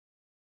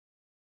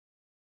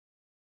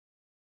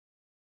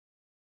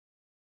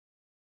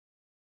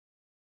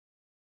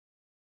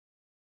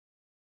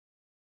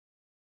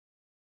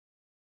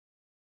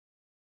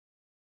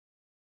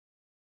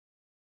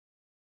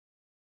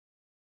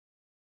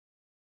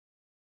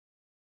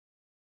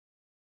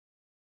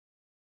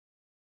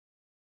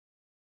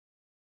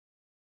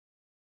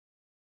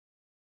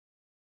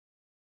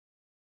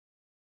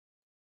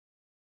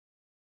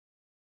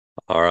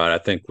All right, I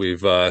think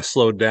we've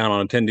slowed down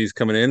on attendees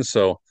coming in,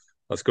 so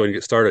let's go ahead and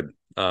get started.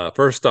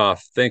 First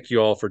off, thank you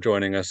all for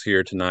joining us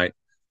here tonight,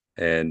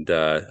 and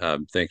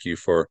thank you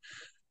for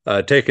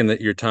taking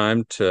your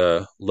time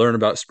to learn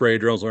about spray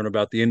drones, learn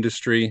about the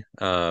industry,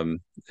 and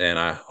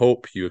I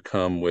hope you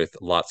come with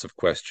lots of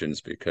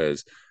questions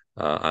because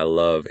I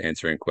love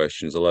answering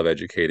questions. I love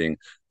educating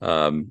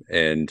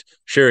and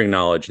sharing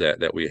knowledge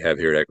that we have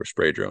here at Agri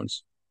Spray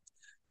Drones.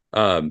 So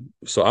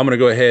I'm going to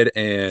go ahead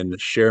and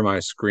share my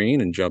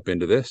screen and jump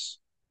into this.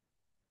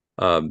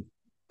 Um,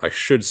 I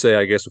should say,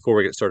 I guess, before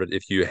we get started,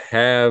 if you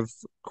have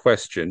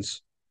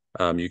questions,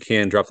 you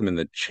can drop them in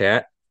the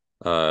chat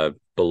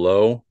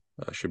below.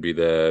 Should be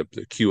the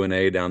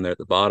Q&A down there at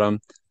the bottom.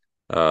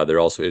 There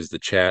also is the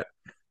chat.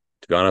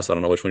 To be honest, I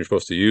don't know which one you're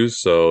supposed to use,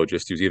 so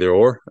just use either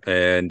or,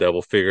 and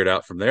we'll figure it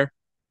out from there.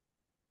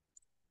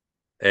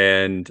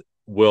 And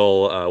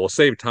we'll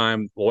save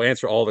time. We'll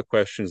answer all the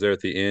questions there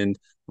at the end.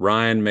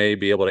 Ryan may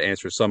be able to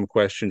answer some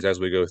questions as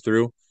we go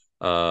through.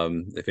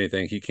 If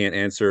anything he can't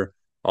answer,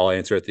 I'll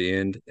answer at the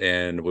end,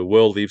 and we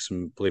will leave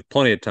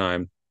plenty of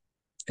time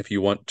if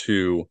you want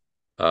to,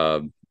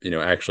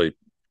 actually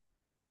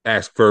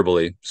ask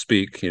verbally,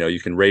 speak. You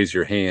can raise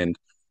your hand.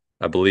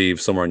 I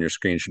believe somewhere on your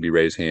screen should be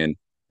raise hand,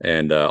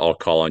 and I'll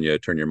call on you,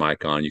 turn your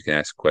mic on. You can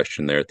ask a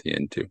question there at the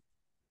end too.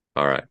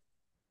 All right,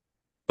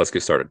 let's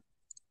get started.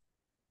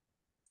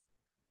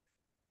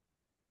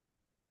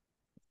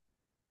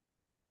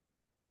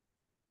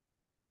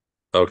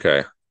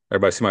 Okay,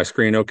 everybody see my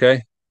screen?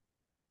 Okay,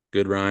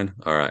 good, Ryan.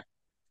 All right,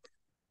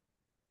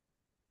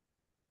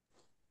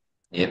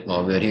 Yep,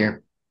 all good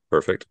here.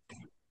 perfect.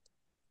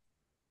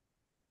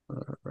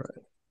 All right.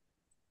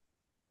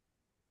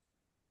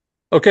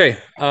 Okay,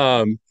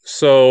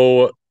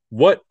 so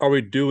what are we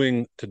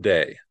doing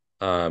today?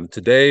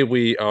 Today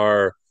we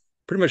are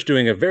pretty much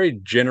doing a very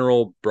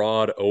general,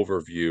 broad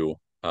overview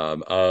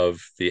of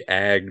the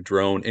ag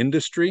drone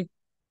industry,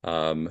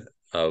 um,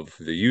 of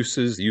the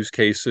use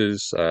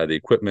cases, the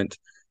equipment,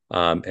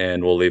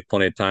 and we'll leave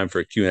plenty of time for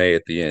a Q&A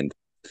at the end.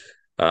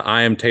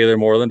 I am Taylor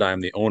Moreland. I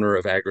am the owner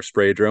of Agri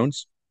Spray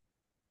Drones.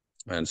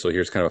 And so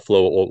here's kind of a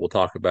flow of what we'll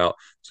talk about.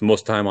 So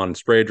most time on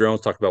spray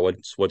drones, talk about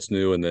what's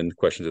new, and then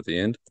questions at the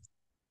end.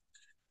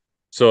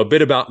 So a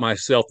bit about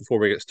myself before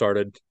we get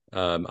started.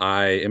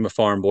 I am a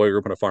farm boy, grew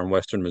up on a farm in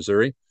Western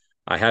Missouri.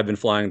 I have been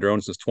flying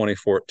drones since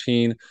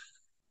 2014,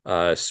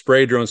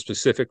 spray drones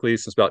specifically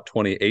since about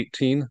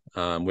 2018.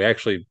 We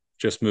actually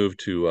just moved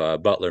to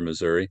Butler,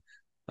 Missouri,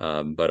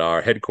 but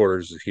our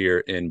headquarters is here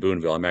in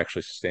Boonville. I'm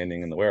actually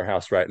standing in the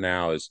warehouse right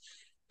now, is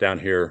down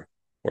here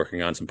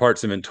working on some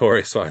parts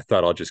inventory. So I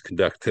thought I'll just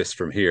conduct this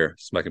from here.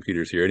 So my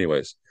computer's here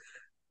anyways.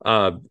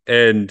 And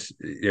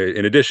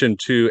in addition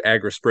to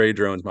Agri spray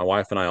drones, my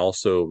wife and I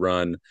also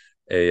run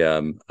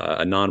a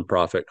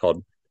nonprofit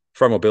called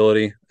Farm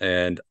Mobility,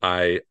 and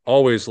I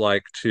always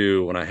like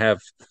to, when I have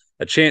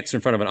a chance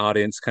in front of an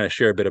audience, kind of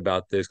share a bit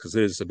about this because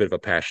it is a bit of a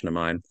passion of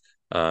mine.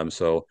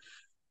 So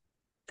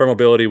Farm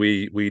Mobility,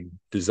 we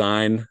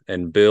design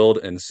and build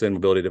and send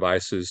mobility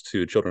devices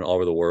to children all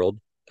over the world.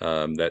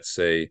 That's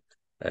a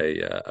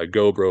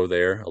GoBro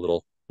there, a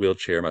little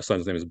wheelchair. My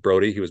son's name is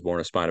Brody. He was born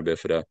with spina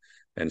bifida,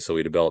 and so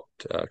we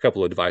developed a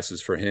couple of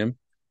devices for him.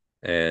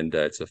 And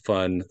it's a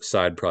fun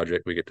side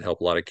project. We get to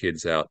help a lot of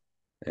kids out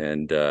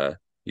and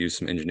use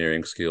some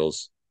engineering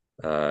skills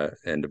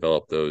and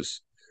develop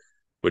those,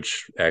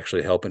 which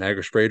actually help in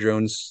agri spray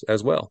drones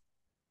as well.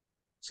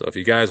 So if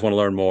you guys want to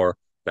learn more,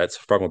 that's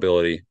Farm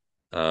Mobility.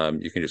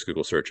 You can just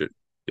Google search it.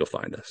 You'll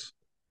find us.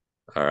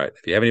 All right.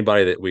 If you have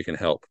anybody that we can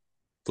help,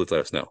 please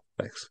let us know.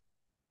 Thanks.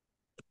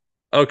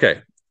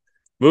 Okay.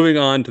 Moving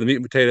on to the meat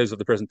and potatoes of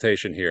the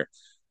presentation here.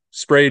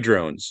 Spray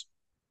drones.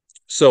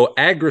 So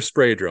Agri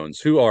spray drones,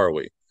 who are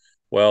we?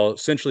 Well,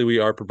 essentially we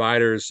are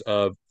providers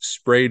of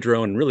spray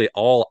drone and really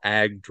all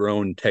ag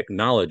drone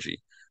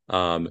technology.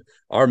 Um,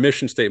 our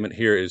mission statement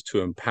here is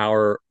to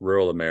empower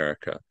rural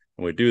America.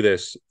 And we do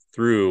this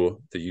through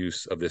the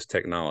use of this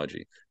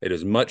technology. It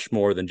is much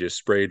more than just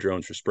spray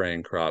drones for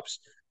spraying crops.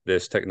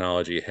 This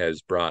technology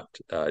has brought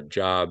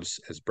jobs,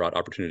 has brought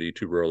opportunity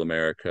to rural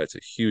America. It's a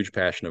huge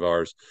passion of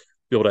ours,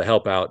 be able to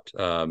help out,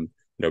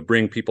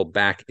 bring people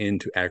back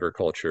into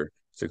agriculture.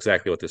 It's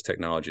exactly what this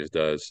technology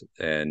does,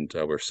 and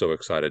we're so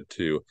excited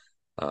to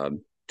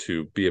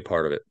be a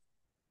part of it.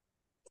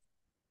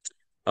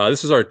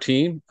 This is our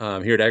team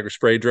here at Agri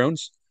Spray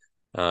Drones.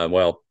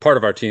 Well, part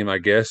of our team, I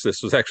guess.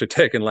 This was actually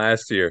taken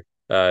last year,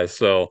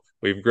 so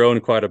we've grown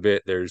quite a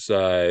bit. There's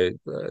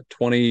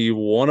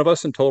 21 of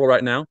us in total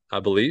right now, I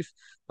believe.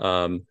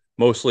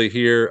 Mostly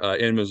here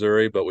in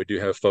Missouri, but we do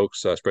have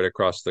folks spread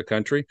across the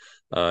country.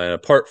 And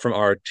apart from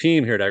our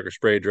team here at Agri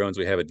Spray Drones,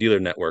 we have a dealer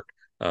network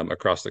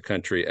across the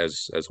country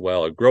as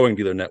well, a growing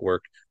dealer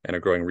network and a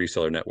growing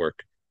reseller network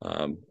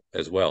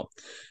as well.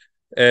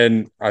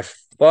 And I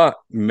thought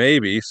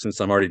maybe since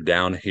I'm already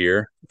down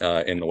here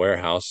in the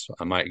warehouse,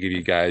 I might give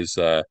you guys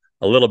a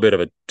little bit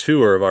of a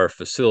tour of our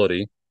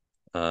facility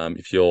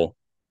if you'll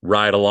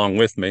ride along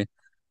with me.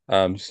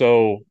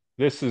 So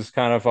this is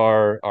kind of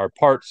our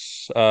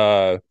parts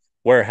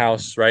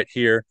warehouse right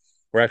here.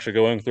 we're actually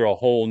going through a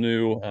whole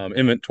new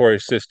inventory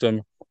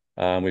system.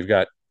 We've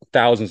got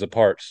thousands of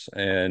parts,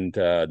 and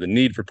the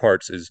need for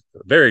parts is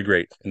very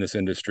great in this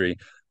industry.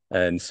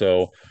 And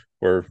so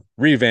we're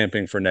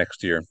revamping for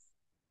next year.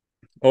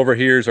 Over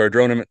here is our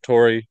drone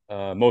inventory,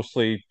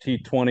 mostly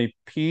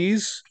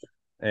T20Ps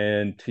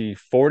and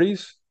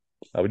T40s.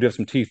 We do have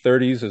some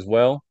T30s as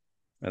well.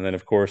 And then,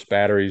 of course,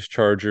 batteries,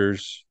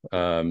 chargers,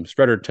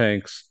 spreader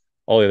tanks,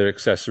 all the other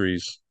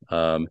accessories.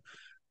 And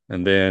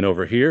then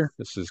over here,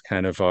 this is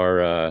kind of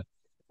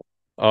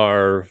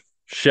our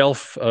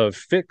shelf of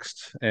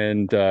fixed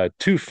and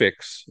to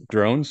fix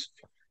drones.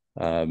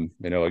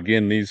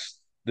 Again,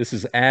 this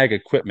is ag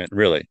equipment,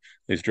 really.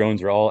 These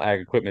drones are all ag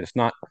equipment. It's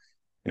not,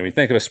 when you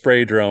think of a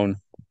spray drone,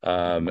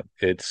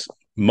 it's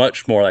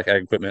much more like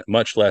ag equipment,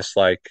 much less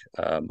like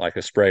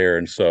a sprayer.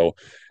 And so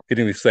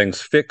getting these things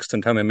fixed in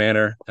a timely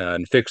manner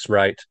and fixed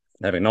right,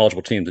 and having a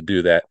knowledgeable team to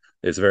do that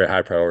is a very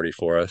high priority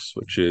for us,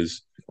 which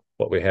is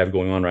what we have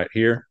going on right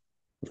here.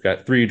 We've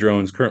got 3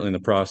 drones currently in the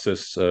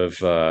process of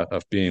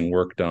being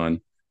worked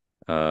on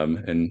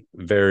in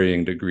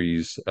varying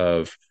degrees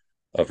of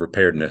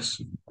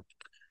preparedness.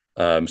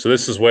 So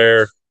this is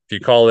where, if you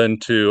call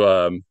into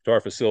to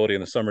our facility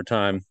in the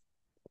summertime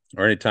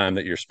or any time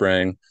that you're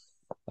spraying,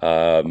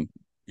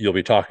 you'll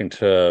be talking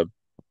to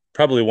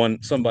probably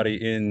somebody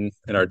in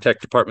our tech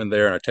department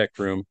there in our tech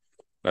room.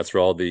 That's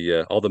where all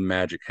the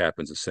magic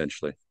happens,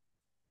 essentially.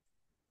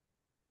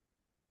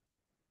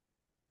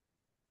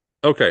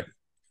 Okay,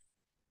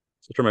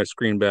 so turn my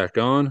screen back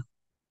on.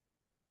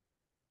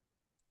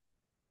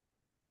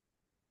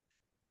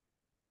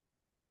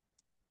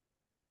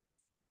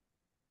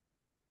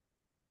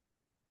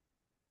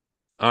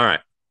 All right.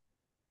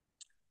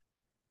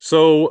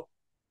 So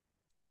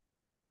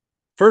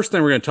first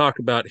thing we're going to talk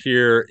about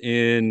here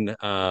in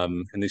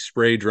the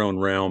spray drone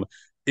realm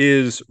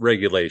is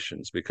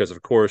regulations, because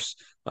of course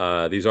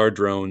these are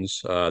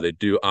drones. They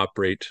do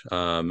operate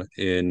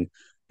in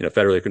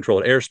federally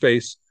controlled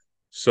airspace.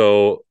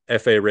 So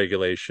FAA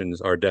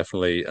regulations are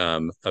definitely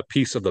a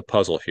piece of the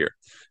puzzle here.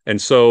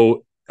 And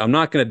so I'm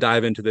not going to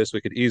dive into this.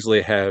 We could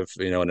easily have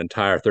an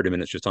entire 30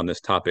 minutes just on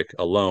this topic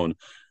alone.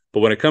 But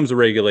when it comes to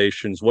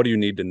regulations, what do you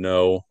need to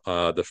know?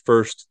 The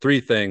first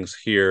 3 things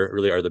here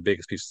really are the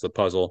biggest pieces of the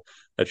puzzle.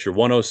 That's your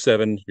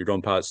 107, your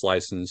drone pilot's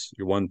license,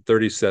 your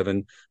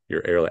 137,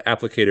 your aerial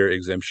applicator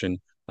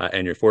exemption,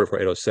 and your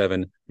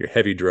 44807, your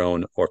heavy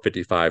drone or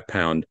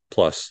 55-pound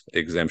plus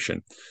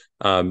exemption.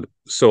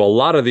 So a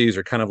lot of these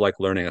are kind of like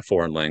learning a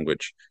foreign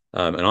language.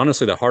 And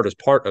honestly, the hardest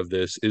part of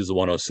this is the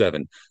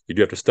 107. You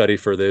do have to study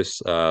for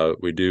this.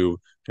 We do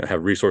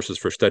have resources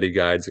for study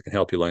guides that can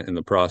help you in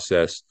the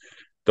process.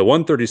 The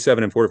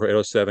 137 and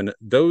 44807,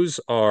 those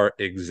are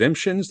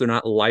exemptions. They're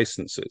not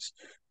licenses.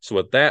 So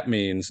what that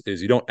means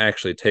is you don't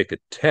actually take a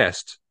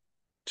test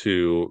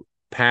to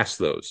pass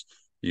those.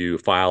 You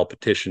file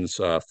petitions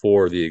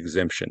for the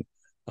exemption.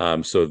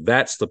 So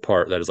that's the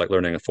part that is like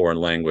learning a foreign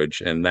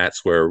language, and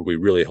that's where we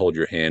really hold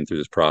your hand through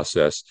this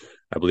process.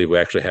 I believe we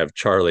actually have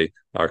Charlie,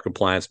 our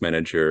compliance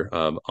manager,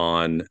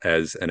 on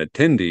as an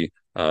attendee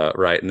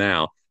right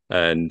now,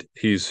 and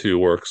he's who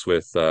works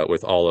with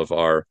all of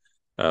our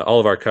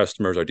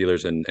customers, our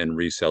dealers, and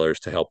resellers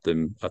to help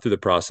them through the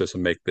process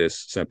and make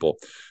this simple.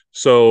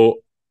 So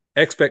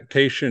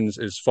expectations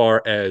as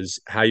far as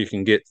how you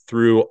can get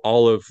through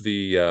all of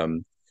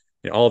the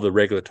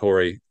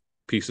regulatory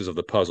pieces of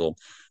the puzzle.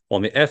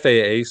 On the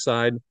FAA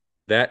side,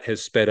 that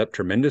has sped up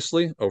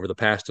tremendously over the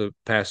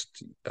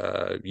past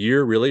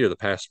year, really, or the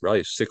past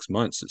really 6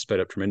 months. It's sped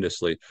up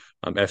tremendously.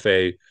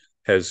 FAA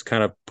has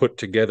kind of put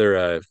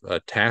together a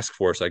task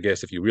force, I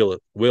guess, if you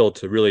will,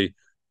 to really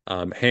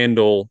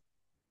handle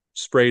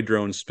spray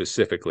drones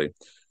specifically.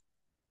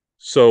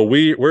 So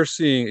we're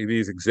seeing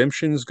these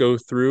exemptions go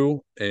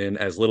through in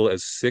as little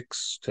as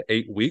 6 to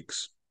 8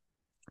 weeks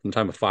from the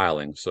time of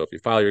filing. So if you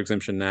file your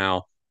exemption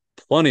now,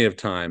 plenty of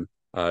time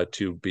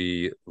to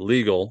be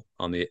legal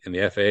in the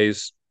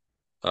FAA's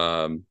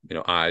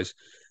eyes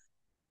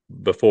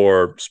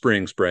before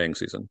spring spraying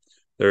season.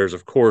 There's,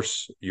 of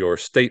course, your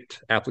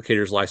state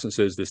applicators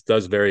licenses. This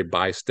does vary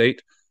by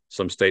state.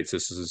 Some states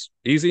this is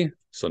easy.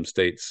 Some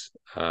states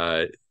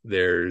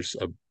there's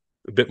a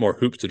bit more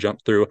hoops to jump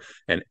through.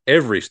 And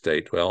every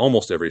state, well,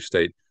 almost every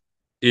state,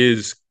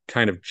 is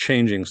kind of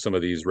changing some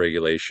of these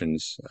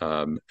regulations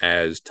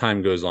as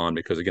time goes on,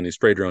 because again, these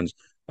spray drones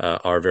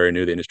are very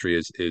new. The industry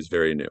is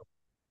very new.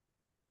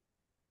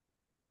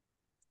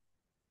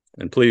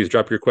 And please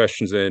drop your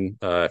questions in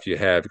if you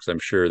have, because I'm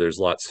sure there's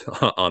lots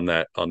on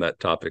that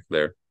topic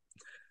there.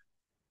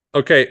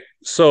 Okay,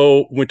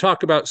 so when we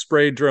talk about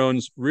spray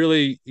drones,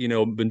 really,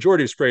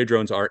 majority of spray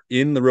drones are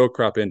in the row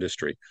crop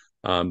industry.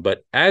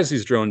 But as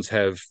these drones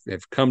have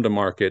come to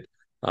market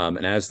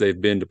and as they've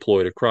been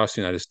deployed across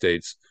the United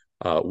States,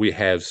 we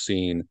have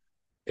seen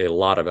a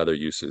lot of other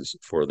uses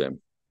for them.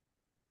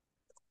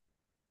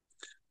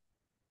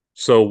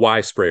 So why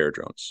sprayer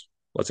drones?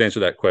 Let's answer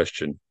that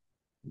question.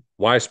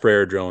 Why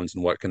sprayer drones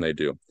and what can they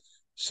do?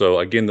 So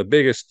again, the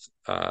biggest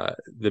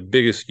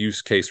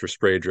use case for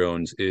spray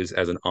drones is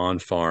as an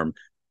on-farm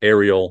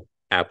aerial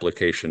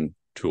application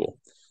tool.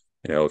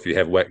 If you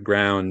have wet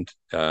ground,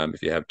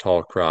 if you have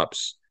tall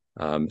crops,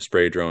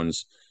 spray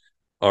drones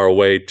are a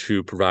way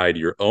to provide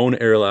your own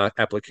aerial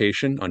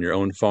application on your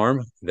own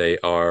farm. They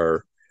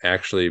are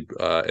actually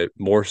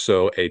more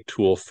so a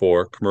tool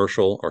for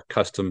commercial or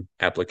custom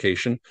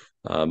application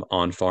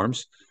on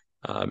farms.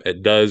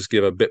 It does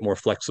give a bit more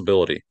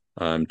flexibility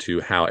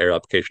to how aerial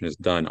application is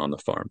done on the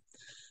farm.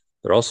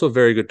 They're also a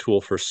very good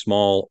tool for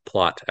small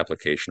plot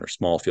application or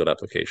small field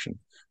application.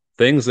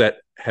 Things that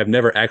have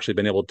never actually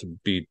been able to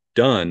be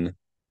done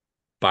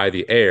by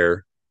the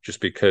air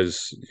just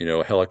because,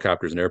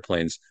 helicopters and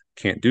airplanes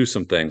can't do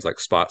some things like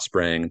spot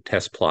spraying,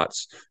 test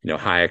plots,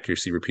 high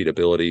accuracy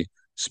repeatability,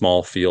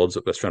 small fields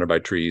surrounded by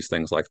trees,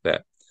 things like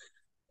that.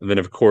 And then,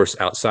 of course,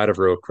 outside of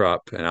row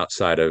crop and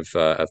outside of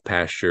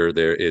pasture,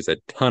 there is a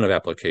ton of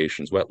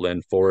applications.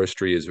 Wetland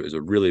forestry is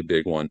a really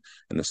big one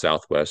in the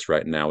Southwest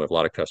right now. We have a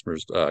lot of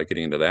customers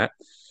getting into that.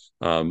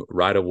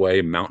 Right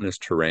away, mountainous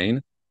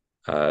terrain.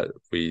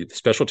 We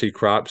specialty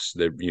crops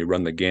that you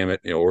run the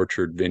gamut,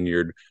 orchard,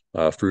 vineyard,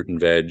 fruit and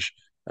veg.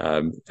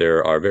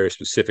 There are very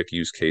specific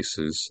use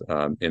cases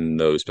in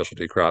those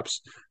specialty crops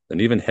and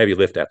even heavy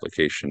lift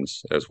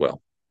applications as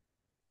well.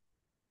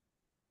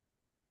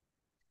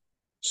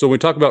 So when we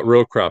talk about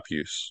row crop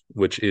use,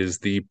 which is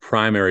the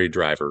primary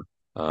driver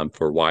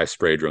for why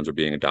spray drones are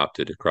being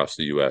adopted across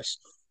the U.S.,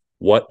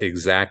 what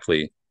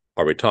exactly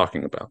are we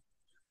talking about?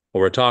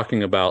 Well, we're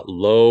talking about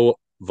low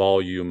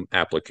volume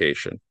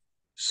application.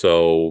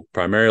 So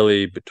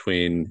primarily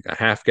between a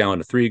half gallon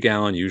to 3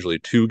 gallon, usually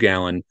 2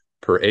 gallon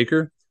per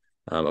acre.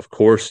 Of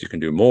course, you can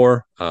do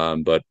more,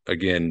 but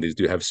again, these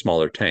do have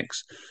smaller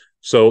tanks.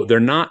 So they're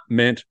not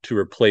meant to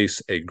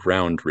replace a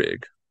ground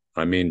rig.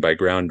 What I mean by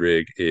ground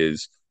rig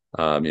is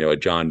a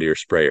John Deere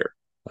sprayer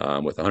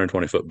with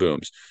 120-foot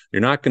booms.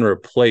 You're not going to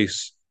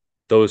replace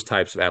those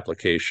types of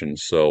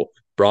applications. So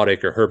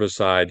broadacre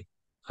herbicide,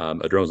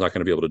 a drone's not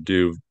going to be able to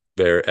do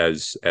there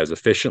as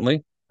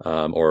efficiently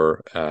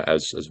or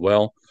as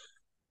well,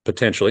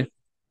 potentially.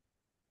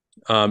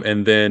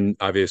 And then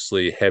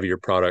obviously heavier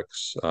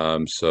products.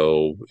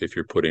 So if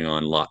you're putting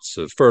on lots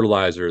of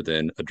fertilizer,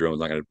 then a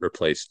drone's not going to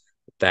replace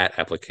that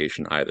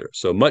application either.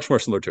 So much more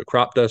similar to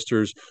crop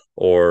dusters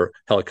or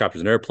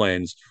helicopters and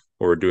airplanes,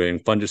 where we're doing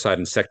fungicide,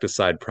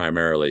 insecticide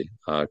primarily,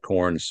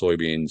 corn,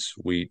 soybeans,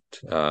 wheat.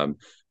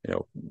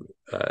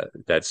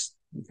 That's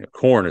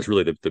corn is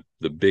really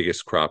the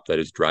biggest crop that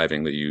is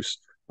driving the use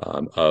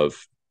of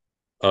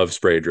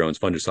spray drones,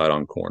 fungicide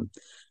on corn.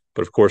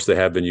 But of course, they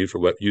have been used for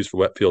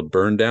wet field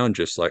burn down,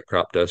 just like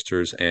crop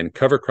dusters. And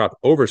cover crop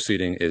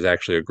overseeding is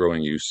actually a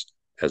growing use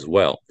as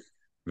well.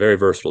 Very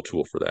versatile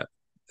tool for that.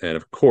 And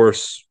of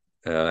course,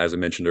 as I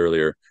mentioned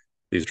earlier,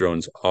 these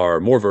drones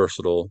are more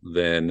versatile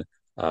than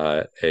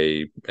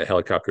a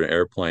helicopter, an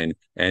airplane,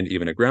 and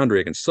even a ground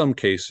rig in some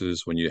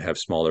cases when you have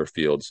smaller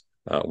fields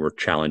or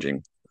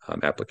challenging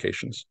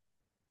applications.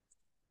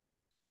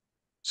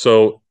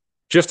 So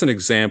just an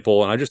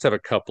example, and I just have a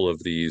couple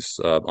of these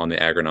on the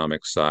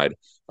agronomic side.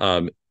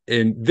 And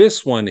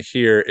this one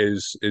here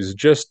is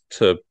just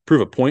to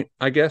prove a point,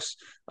 I guess,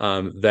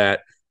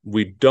 that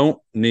we don't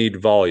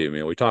need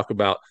volume. We talk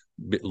about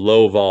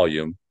low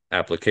volume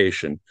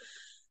application.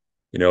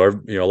 A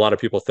lot of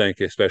people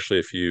think, especially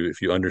if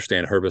you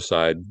understand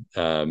herbicide,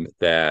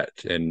 that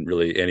and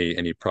really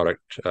any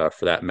product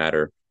for that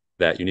matter,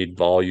 that you need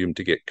volume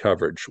to get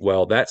coverage.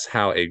 Well, that's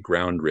how a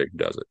ground rig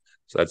does it.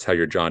 So that's how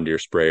your John Deere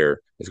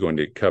sprayer is going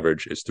to get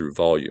coverage, is through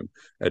volume.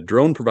 A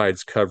drone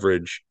provides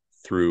coverage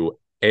through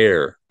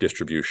air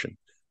distribution.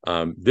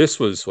 This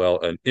was,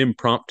 an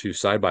impromptu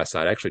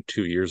side-by-side, actually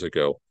 2 years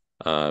ago,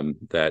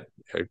 that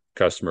a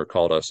customer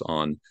called us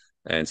on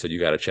and said, you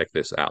got to check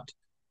this out.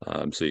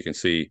 So you can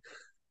see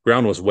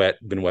ground was wet,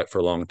 been wet for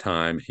a long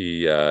time.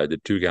 He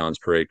did 2 gallons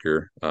per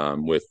acre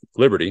with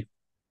Liberty,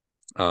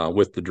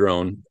 with the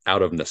drone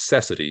out of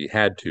necessity. He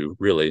had to,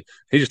 really.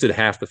 He just did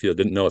half the field,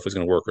 didn't know if it was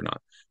going to work or not.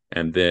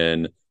 And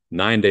then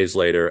 9 days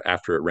later,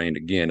 after it rained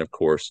again, of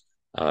course,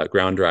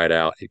 ground dried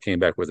out. He came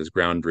back with his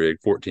ground rig,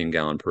 14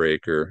 gallon per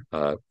acre,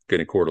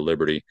 getting core to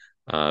Liberty.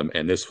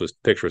 And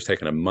picture was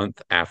taken a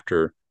month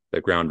after the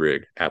ground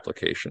rig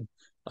application.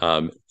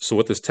 So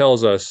what this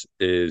tells us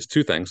is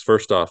two things.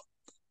 First off,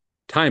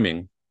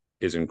 timing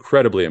is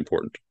incredibly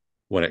important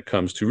when it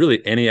comes to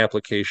really any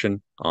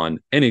application on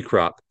any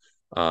crop.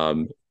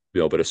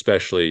 But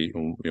especially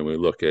when we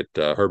look at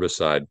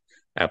herbicide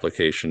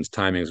applications,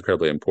 timing is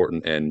incredibly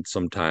important, and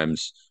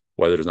sometimes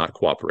weather does not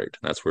cooperate.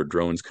 That's where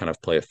drones kind of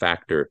play a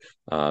factor.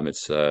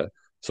 It's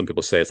some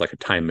people say it's like a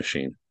time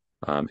machine.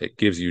 It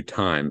gives you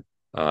time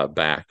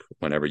back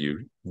whenever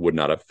you would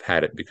not have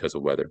had it because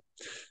of weather.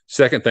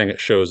 Second thing it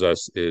shows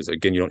us is,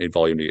 again, you don't need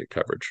volume to get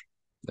coverage,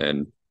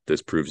 and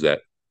this proves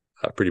that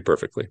pretty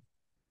perfectly.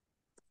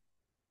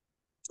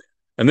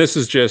 And this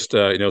is just,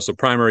 so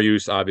primary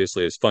use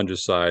obviously is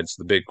fungicides.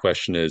 The big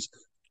question is,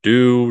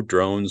 do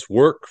drones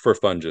work for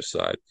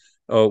fungicide?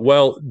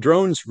 Well,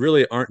 drones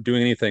really aren't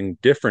doing anything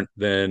different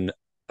than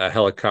a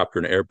helicopter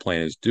and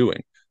airplane is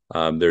doing.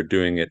 They're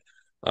doing it,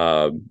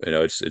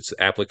 it's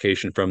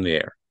application from the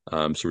air.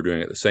 So we're doing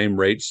it at the same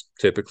rates,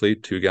 typically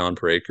 2 gallon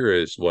per acre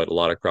is what a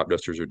lot of crop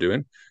dusters are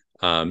doing.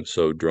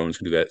 So drones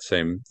can do that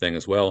same thing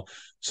as well.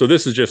 So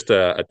this is just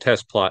a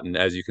test plot, and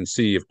as you can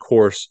see, of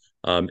course,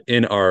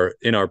 in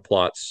our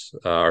plots,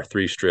 our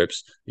 3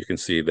 strips, you can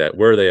see that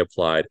where they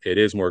applied, it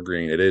is more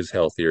green, it is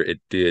healthier, it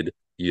did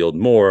yield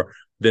more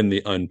than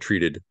the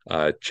untreated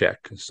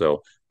check.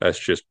 So that's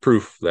just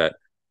proof that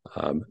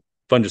um,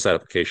 fungicide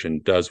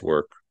application does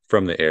work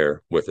from the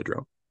air with a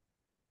drone.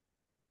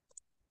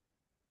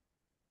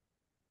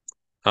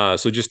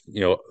 So just,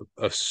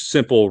 a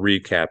simple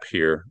recap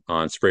here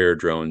on sprayer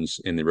drones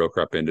in the row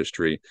crop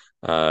industry.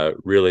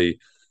 Really,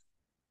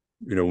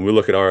 when we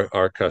look at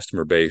our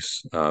customer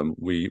base,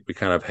 we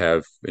kind of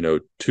have,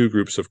 2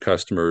 groups of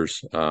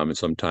customers, and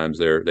sometimes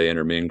they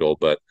intermingle,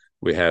 but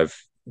we have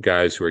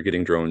guys who are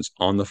getting drones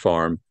on the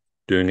farm,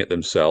 doing it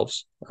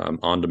themselves,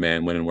 on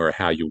demand, when and where,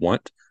 how you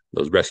want,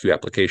 those rescue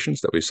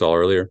applications that we saw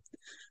earlier.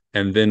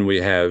 And then we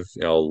have,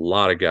 a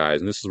lot of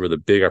guys, and this is where the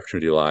big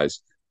opportunity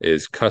lies,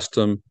 is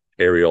custom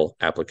aerial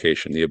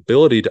application, the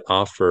ability to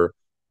offer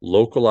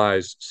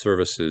localized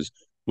services,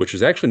 which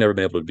has actually never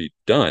been able to be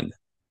done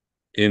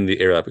in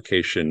the aerial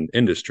application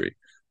industry.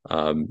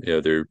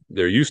 There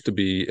used to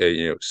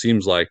be,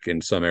 seems like in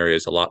some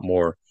areas a lot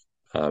more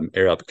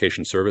aerial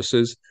application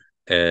services,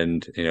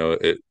 and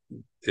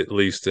at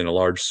least in a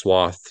large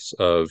swaths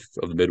of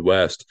the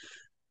Midwest,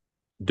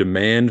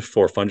 demand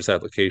for fungicide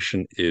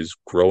application is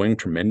growing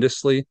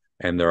tremendously,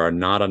 and there are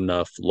not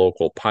enough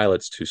local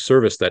pilots to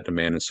service that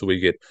demand. And so we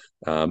get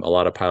a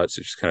lot of pilots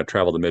that just kind of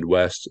travel the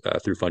Midwest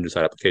through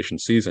fungicide application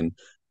season,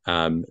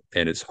 and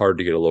it's hard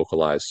to get a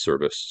localized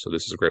service. So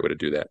this is a great way to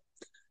do that.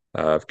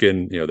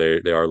 Again,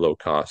 they are low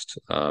cost,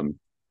 and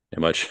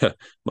much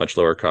much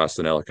lower cost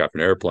than helicopter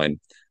and airplane.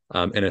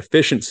 And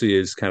efficiency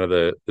is kind of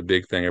the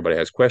big thing everybody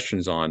has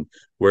questions on.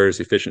 Where does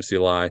efficiency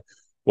lie?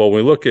 Well,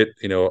 when we look at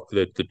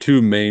the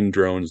 2 main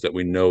drones that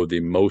we know the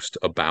most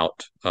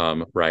about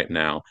right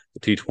now,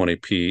 the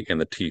T20P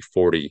and the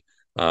T40.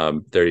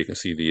 There you can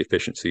see the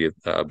efficiency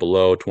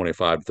below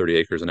 25 to 30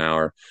 acres an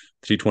hour.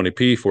 The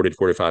T20P 40 to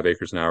 45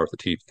 acres an hour with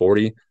the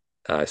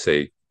T40.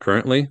 Say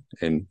currently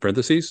in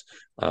parentheses,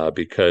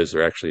 because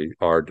there actually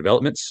are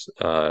developments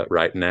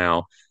right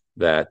now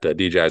that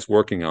DJI is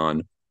working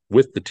on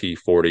with the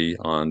T40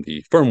 on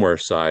the firmware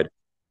side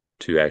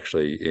to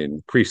actually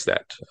increase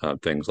that,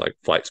 things like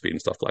flight speed and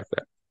stuff like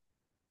that.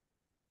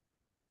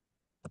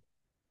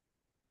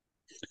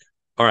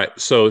 All right,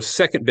 so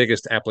second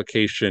biggest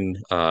application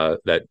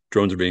that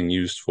drones are being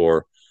used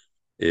for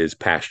is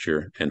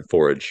pasture and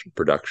forage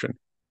production.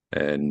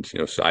 And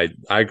so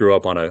I grew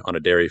up on a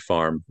dairy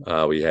farm.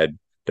 We had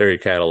dairy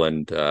cattle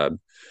and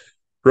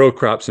row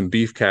crops and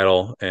beef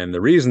cattle. And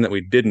the reason that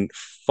we didn't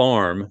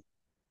farm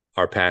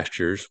our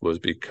pastures was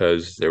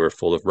because they were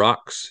full of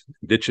rocks,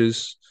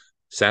 ditches,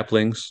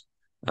 saplings,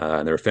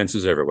 and there were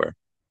fences everywhere.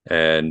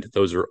 And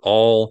those are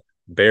all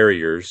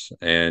barriers,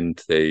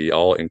 and they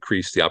all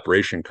increase the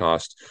operation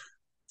cost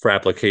for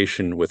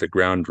application with a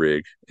ground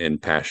rig in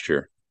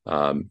pasture.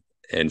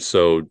 And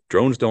so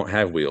drones don't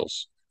have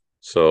wheels.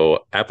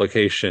 So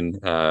application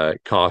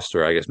cost,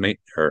 or I guess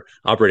or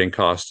operating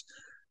cost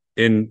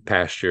in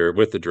pasture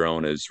with the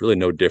drone is really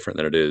no different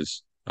than it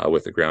is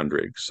with the ground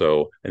rig.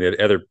 So, and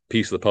the other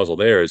piece of the puzzle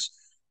there is,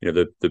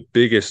 the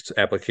biggest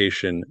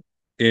application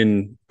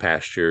in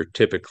pasture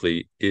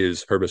typically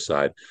is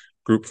herbicide,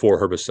 group 4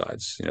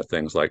 herbicides,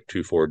 things like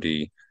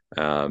 2,4-D,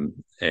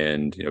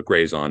 and,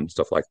 Grazon,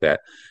 stuff like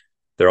that.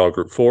 They're all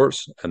group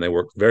 4s, and they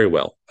work very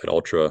well at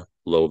ultra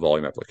low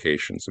volume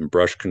applications. And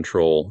brush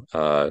control,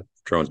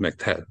 drones make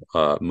that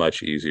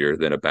much easier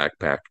than a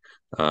backpack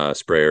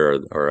sprayer,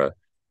 or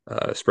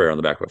a sprayer on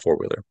the back of a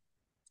 4-wheeler.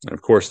 And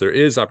of course, there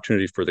is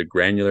opportunity for the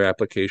granular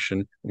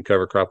application in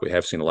cover crop. We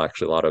have seen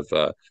actually a lot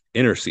of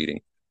interseeding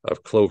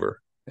of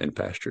clover in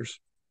pastures.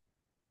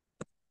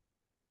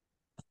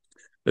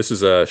 This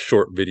is a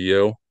short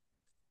video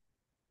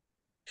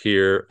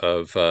here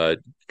of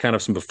kind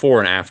of some before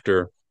and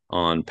after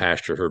on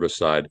pasture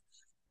herbicide.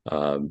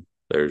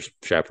 There's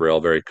chaparral,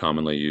 very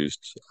commonly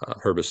used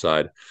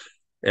herbicide.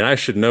 And I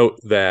should note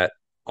that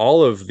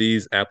all of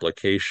these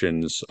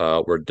applications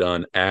were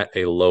done at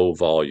a low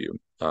volume.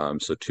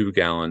 So 2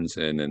 gallons,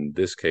 and in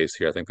this case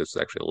here, I think this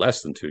is actually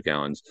less than 2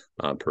 gallons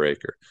per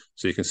acre.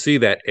 So you can see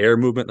that air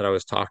movement that I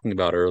was talking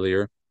about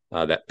earlier,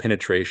 that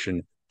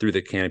penetration through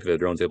the canopy that the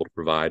drone is able to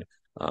provide.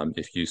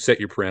 If you set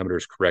your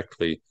parameters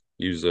correctly,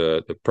 use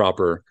the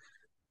proper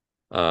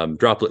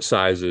droplet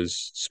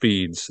sizes,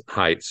 speeds,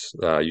 heights,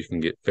 you can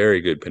get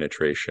very good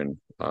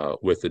penetration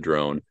with the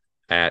drone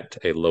at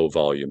a low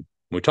volume.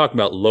 When we talk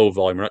about low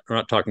volume, we're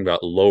not talking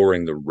about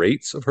lowering the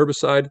rates of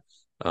herbicide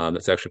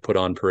that's actually put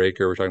on per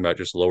acre. We're talking about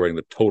just lowering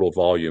the total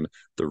volume.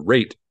 The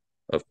rate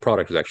of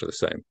product is actually the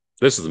same.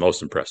 This is the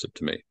most impressive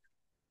to me.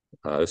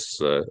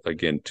 This is,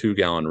 again,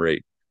 2-gallon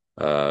rate,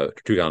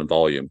 2-gallon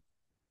volume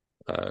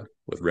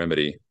with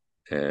Remedy.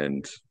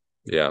 And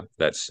yeah,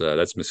 that's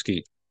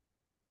mesquite.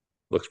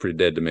 Looks pretty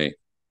dead to me.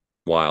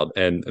 Wild.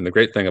 And the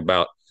great thing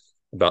about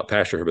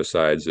pasture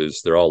herbicides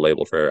is they're all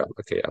labeled for air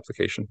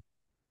application.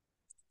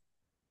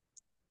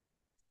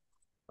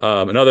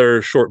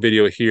 Another short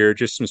video here,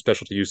 just some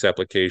specialty use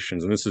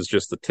applications, and this is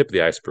just the tip of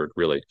the iceberg,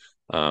 really.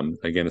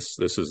 Again,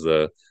 this is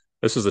a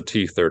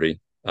T30,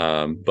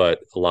 but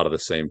a lot of the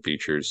same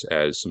features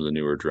as some of the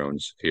newer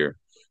drones here.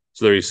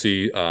 So there you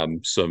see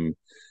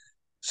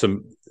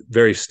some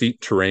very steep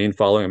terrain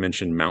following. I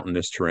mentioned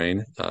mountainous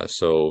terrain.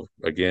 So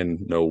again,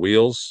 no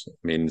wheels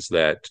means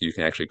that you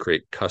can actually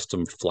create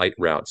custom flight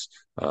routes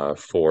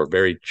for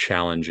very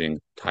challenging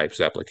types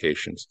of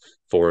applications,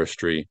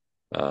 forestry,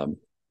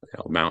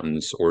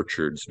 mountains,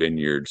 orchards,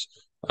 vineyards,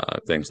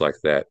 things like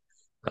that.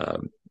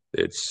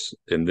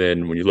 And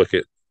then when you look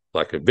at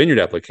like a vineyard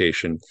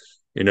application,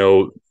 you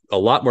know, a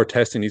lot more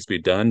testing needs to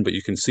be done, but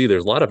you can see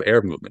there's a lot of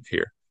air movement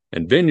here.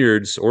 And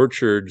vineyards,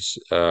 orchards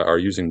are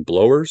using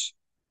blowers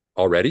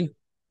already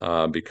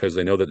because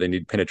they know that they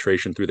need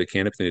penetration through the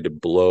canopy. They need to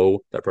blow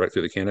that product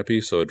through the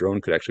canopy. So a drone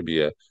could actually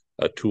be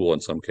a tool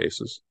in some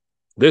cases.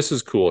 This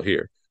is cool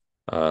here.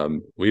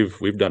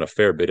 We've done a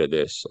fair bit of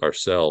this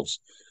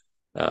ourselves.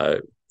 Uh,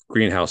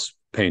 Greenhouse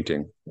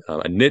painting,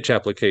 a niche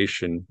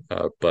application,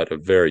 but a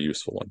very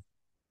useful one.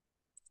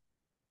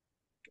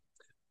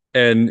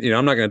 And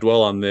I'm not going to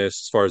dwell on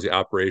this as far as the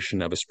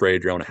operation of a spray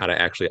drone, how to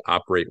actually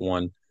operate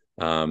one.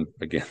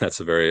 Again,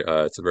 that's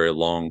it's a very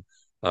long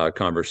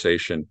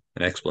conversation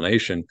and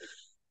explanation.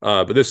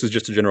 But this is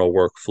just a general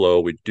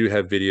workflow. We do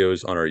have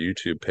videos on our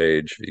YouTube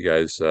page. You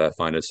guys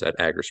find us at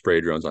Agri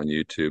Spray Drones on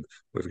YouTube.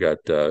 We've got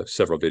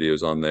several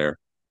videos on there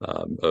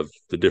of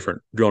the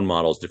different drone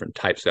models, different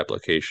types of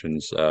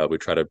applications. We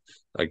try to,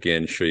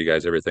 again, show you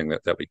guys everything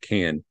that we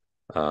can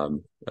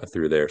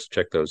through there. So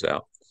check those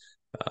out.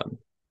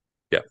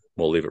 Yeah,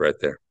 we'll leave it right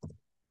there.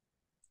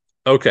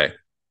 Okay,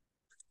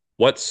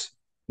 what's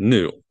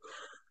new?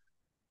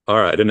 All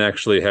right, I didn't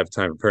actually have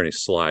time to prepare any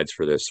slides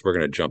for this. We're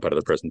going to jump out of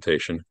the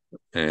presentation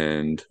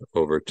and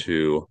over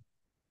to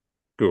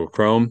Google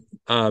Chrome.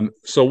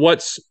 So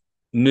what's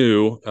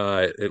new,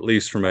 at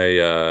least from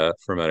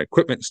an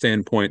equipment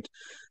standpoint,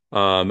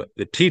 the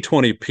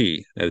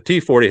T20P. Now the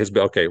T40 has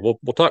been okay. We'll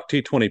talk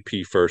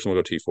T20P first, and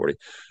we'll go T40.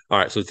 All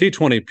right, so the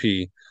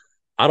T20P.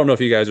 I don't know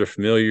if you guys are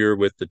familiar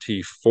with the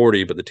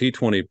T40, but the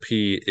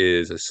T20P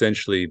is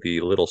essentially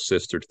the little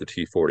sister to the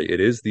T40.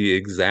 It is the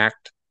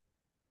exact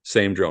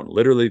same drone,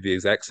 literally the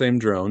exact same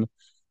drone,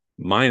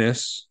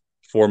 minus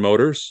 4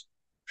 motors,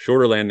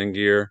 shorter landing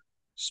gear,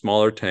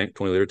 smaller tank,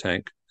 20-liter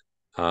tank,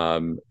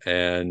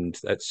 and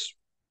that's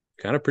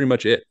kind of pretty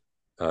much it.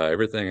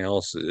 Everything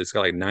else, it's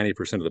got like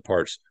 90% of the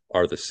parts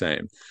are the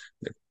same.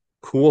 The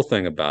cool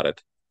thing about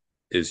it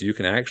is you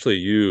can actually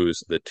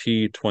use the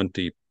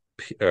T20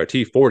 or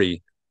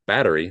T40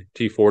 battery,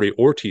 T40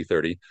 or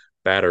T30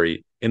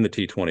 battery in the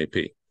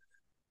T20P.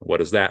 What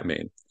does that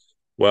mean?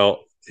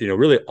 Well,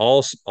 really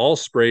all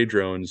spray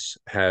drones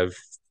have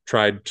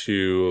tried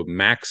to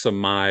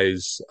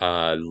maximize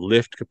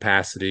lift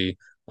capacity,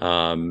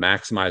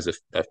 maximize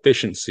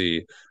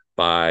efficiency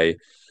by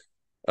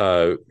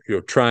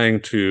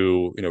trying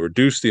to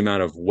reduce the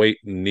amount of weight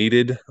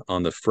needed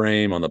on the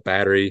frame, on the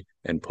battery,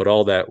 and put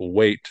all that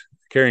weight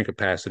carrying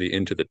capacity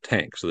into the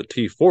tank. So the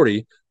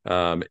T40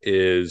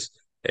 is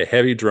a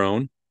heavy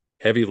drone,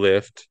 heavy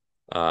lift,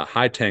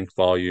 high tank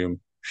volume,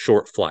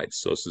 short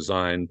flights. So it's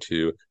designed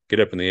to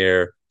get up in the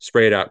air,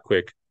 spray it out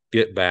quick,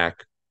 get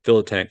back, fill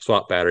the tank,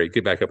 swap battery,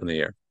 get back up in the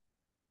air,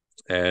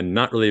 and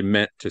not really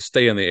meant to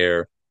stay in the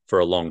air for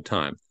a long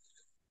time.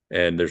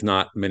 And there's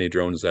not many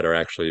drones that are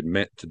actually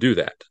meant to do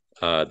that.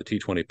 The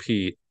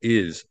T20P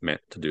is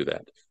meant to do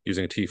that.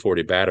 Using a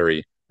T40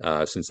 battery,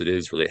 since it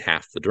is really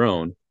half the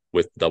drone,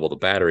 with double the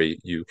battery,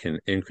 you can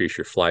increase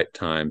your flight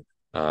time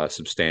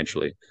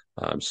substantially.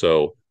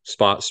 So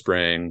spot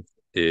spraying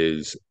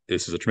is a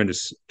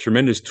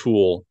tremendous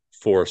tool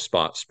for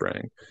spot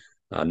spraying,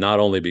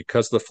 not only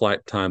because of the flight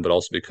time, but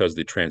also because of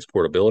the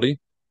transportability,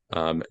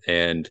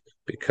 and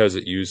because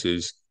it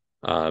uses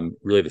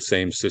really the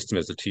same system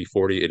as the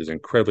T40. It is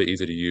incredibly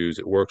easy to use.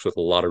 It works with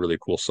a lot of really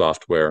cool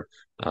software,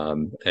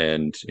 and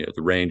the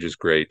range is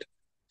great.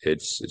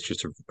 It's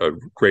just a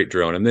great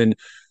drone. And then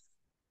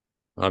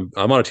I'm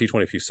on a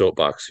T20P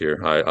soapbox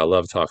here. I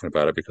love talking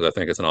about it because I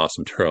think it's an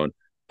awesome drone.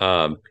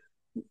 Um,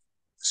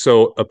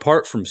 so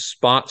apart from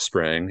spot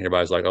spraying,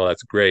 everybody's like, "Oh,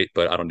 that's great,"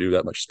 but I don't do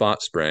that much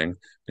spot spraying.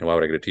 Why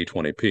would I get a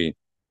T20P?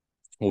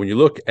 Well, when you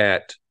look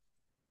at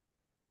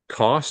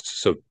cost,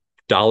 so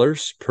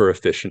dollars per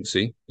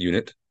efficiency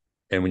unit,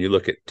 and when you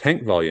look at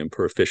tank volume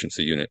per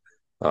efficiency unit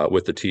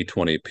with the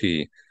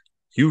T20P,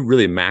 you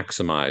really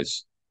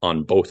maximize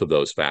on both of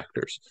those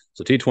factors.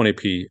 So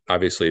T20P,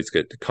 obviously, it's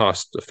going to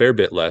cost a fair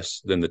bit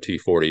less than the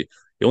T40.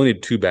 You only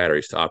need 2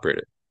 batteries to operate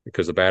it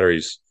because the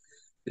batteries,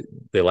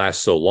 they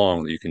last so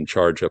long that you can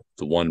charge up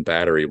the one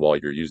battery while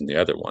you're using the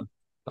other one.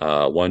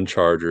 One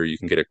charger, you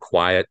can get a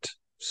quiet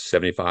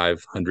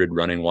 7,500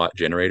 running watt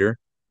generator.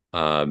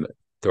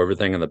 Throw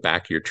everything in the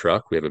back of your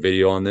truck. We have a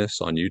video on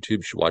this on YouTube.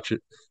 You should watch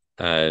it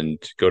and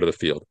go to the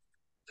field.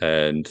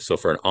 And so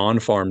for an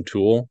on-farm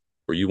tool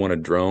where you want a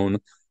drone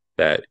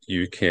that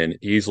you can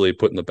easily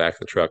put in the back of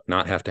the truck,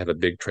 not have to have a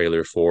big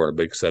trailer for, a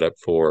big setup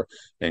for,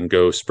 and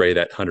go spray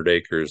that 100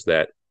 acres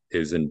that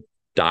is in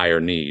dire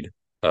need,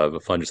 of a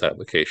fungicide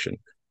application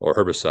or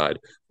herbicide,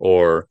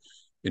 or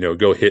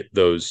go hit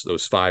those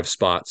 5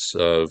 spots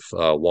of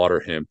water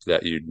hemp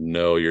that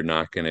you're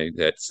not going to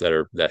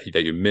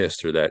that you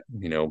missed, or that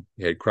you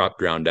had crop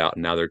drowned out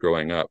and now they're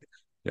growing up.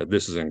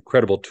 This is an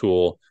incredible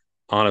tool.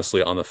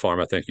 Honestly, on the farm,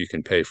 I think you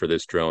can pay for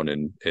this drone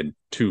in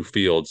 2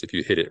 fields if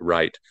you hit it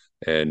right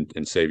and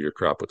save your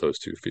crop with those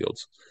 2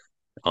 fields.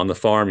 On the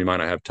farm, you might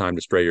not have time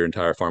to spray your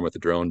entire farm with the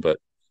drone, but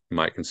you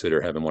might consider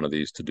having one of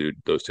these to do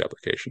those 2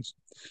 applications.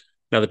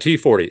 Now, the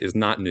T40 is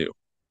not new.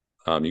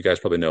 You guys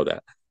probably know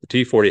that.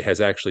 The T40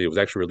 was actually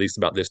released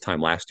about this time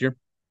last year.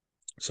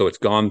 So it's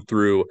gone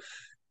through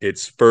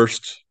its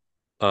first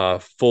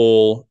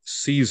full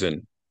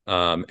season,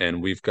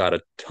 and we've got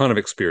a ton of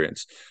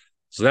experience.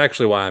 So that's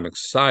actually why I'm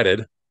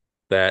excited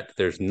that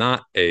there's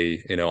not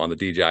on the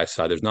DJI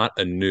side, there's not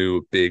a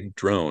new big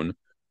drone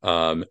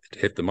to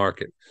hit the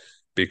market,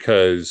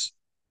 because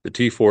the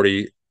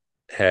T40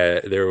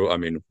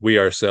 we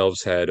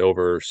ourselves had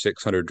over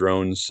 600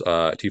 drones,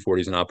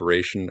 T40s in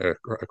operation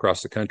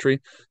across the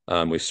country.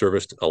 We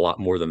serviced a lot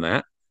more than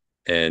that.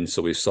 And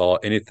so we saw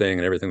anything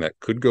and everything that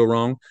could go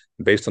wrong.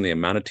 Based on the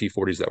amount of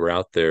T40s that were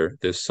out there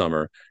this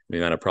summer, the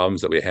amount of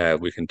problems that we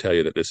have, we can tell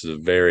you that this is a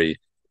very,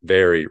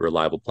 very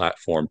reliable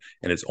platform,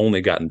 and it's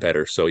only gotten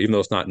better. So even though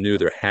it's not new,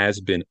 there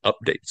has been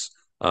updates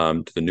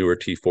to the newer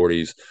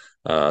T40s,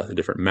 the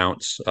different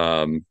mounts,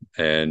 and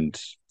a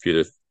few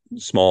other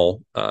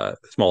small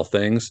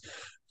things.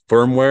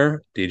 Firmware,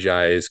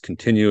 DJI is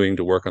continuing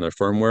to work on their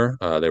firmware.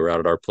 They were out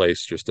at our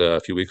place just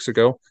a few weeks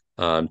ago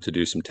to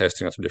do some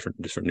testing on some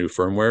different new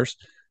firmwares,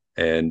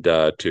 and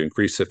to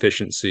increase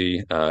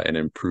efficiency and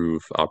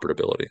improve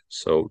operability.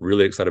 So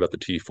really excited about the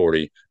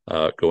T40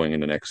 going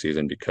into next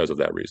season because of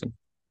that reason.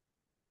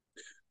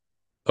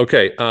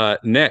 Okay,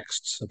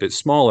 next, a bit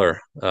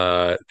smaller,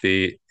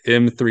 the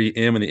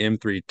M3M and the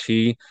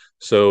M3T.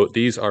 So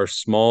these are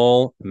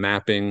small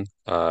mapping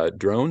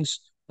drones,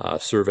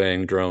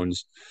 surveying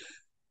drones.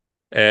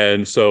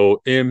 And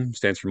so M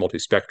stands for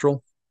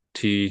multispectral,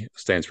 T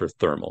stands for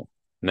thermal.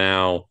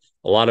 Now,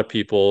 a lot of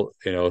people,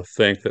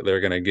 think that they're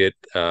going to get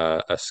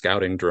a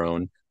scouting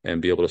drone and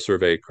be able to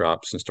survey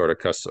crops and start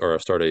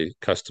a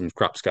custom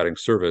crop scouting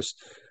service.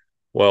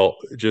 Well,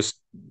 just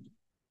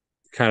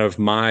kind of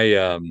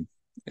my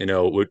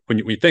when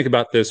you think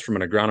about this from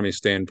an agronomy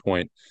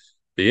standpoint,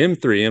 the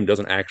M3M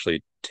doesn't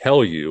actually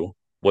tell you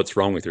what's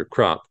wrong with your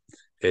crop.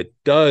 It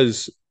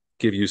does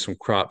give you some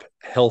crop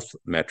health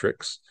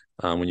metrics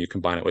when you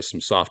combine it with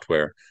some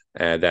software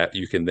that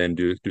you can then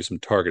do some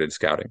targeted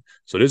scouting.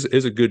 So it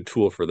is a good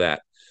tool for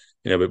that.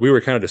 But we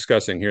were kind of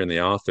discussing here in the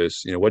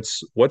office,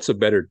 what's a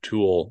better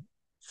tool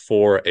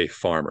for a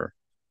farmer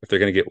if they're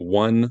going to get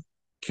one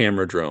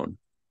camera drone?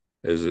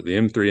 Is it the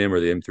M3M or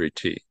the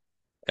M3T?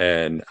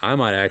 And I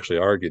might actually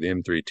argue the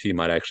M3T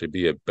might actually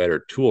be a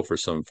better tool for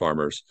some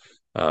farmers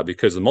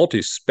because the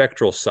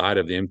multispectral side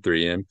of the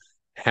M3M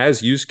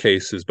has use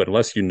cases, but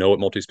unless you know what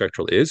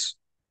multispectral is,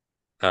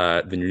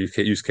 then your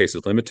use case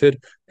is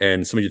limited.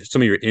 And some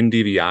of your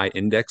NDVI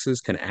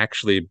indexes can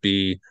actually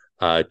be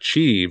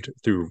achieved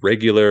through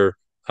regular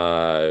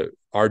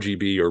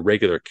RGB or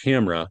regular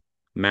camera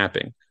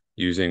mapping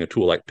using a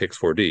tool like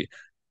Pix4D.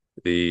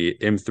 The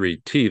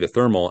M3T, the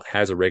thermal,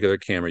 has a regular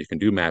camera. You can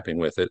do mapping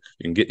with it.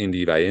 You can get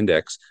NDVI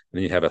index, and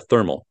then you have a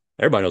thermal.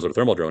 Everybody knows what a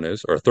thermal drone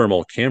is, or a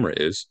thermal camera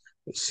is.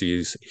 It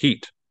sees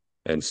heat.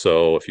 And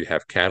so if you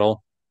have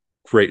cattle,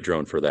 great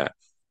drone for that.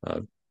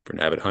 For an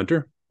avid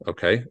hunter,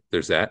 okay,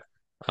 there's that.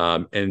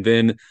 And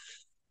then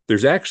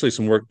there's actually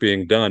some work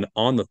being done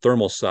on the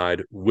thermal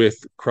side with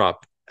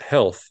crop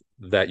health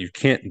that you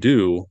can't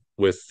do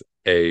with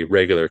a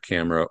regular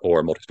camera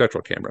or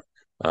multispectral camera,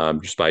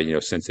 just by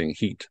sensing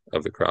heat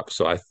of the crop.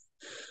 So I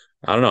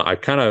don't know.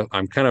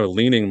 I'm kind of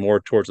leaning more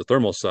towards the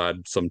thermal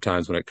side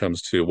sometimes when it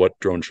comes to what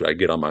drone should I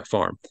get on my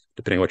farm,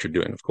 depending on what you're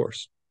doing, of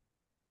course.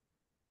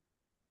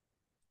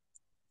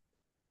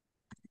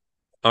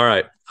 All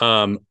right.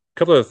 A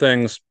couple of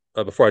things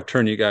before I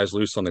turn you guys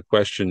loose on the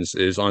questions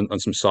is on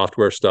some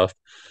software stuff.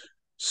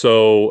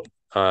 So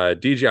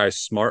DJI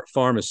Smart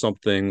Farm is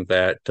something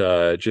that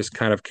just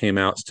kind of came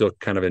out, still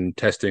kind of in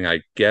testing, I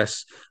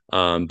guess,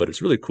 but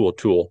it's a really cool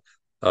tool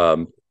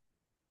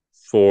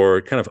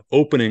for kind of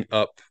opening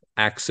up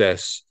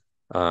access,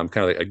 kind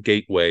of like a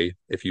gateway,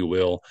 if you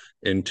will,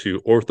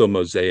 into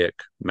orthomosaic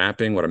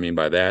mapping. What I mean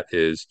by that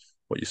is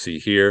what you see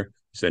here,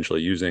 essentially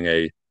using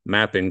a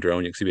mapping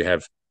drone. You can see we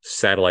have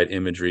satellite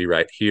imagery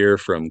right here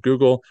from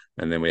Google,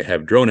 and then we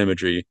have drone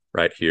imagery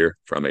right here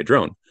from a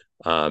drone.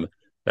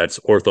 That's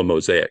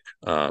orthomosaic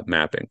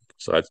mapping.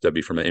 So that'd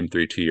be from an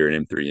M3T or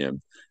an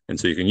M3M. And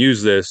so you can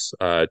use this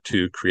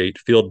to create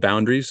field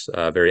boundaries,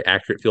 very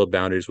accurate field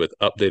boundaries with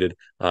updated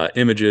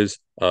images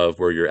of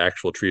where your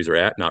actual trees are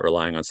at, not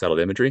relying on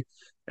satellite imagery.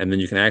 And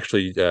then you can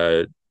actually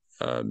you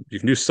can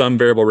do some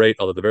variable rate,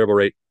 although the variable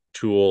rate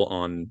tool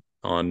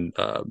on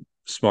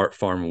Smart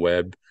Farm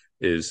Web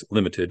is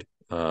limited.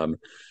 And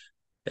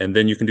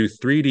then you can do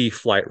 3D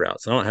flight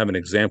routes. I don't have an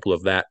example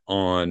of that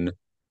on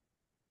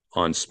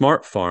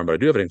Smart Farm, but I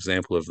do have an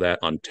example of that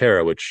on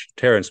Terra, which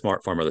Terra and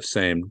Smart Farm are the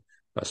same.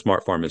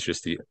 Smart Farm is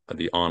just the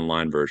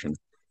online version.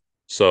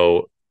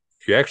 So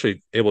you're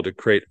actually able to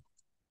create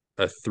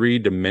a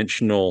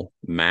three-dimensional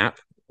map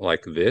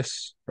like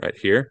this right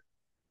here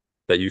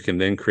that you can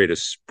then create a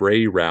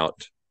spray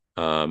route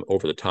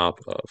over the top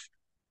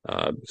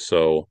of.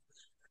 So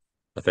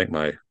I think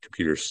my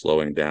computer's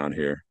slowing down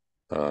here,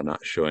 not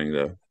showing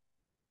the,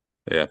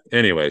 yeah.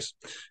 Anyways,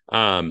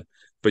 um,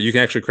 but you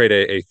can actually create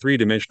a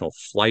three-dimensional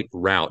flight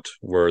route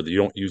where you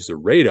don't use the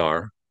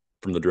radar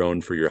from the drone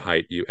for your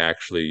height. You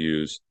actually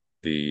use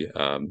the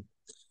uh,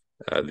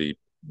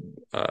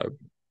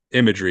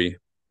 imagery,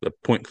 the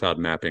point cloud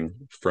mapping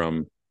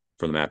from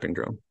the mapping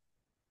drone.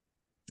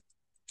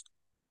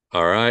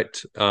 All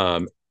right.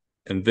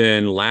 And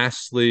then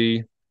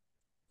lastly,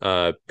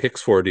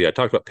 Pix4D. I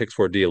talked about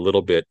Pix4D a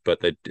little bit, but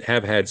they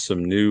have had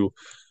some new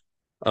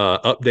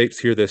updates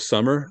here this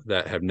summer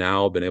that have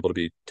now been able to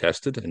be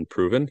tested and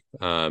proven.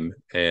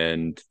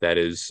 And that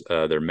is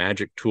their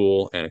magic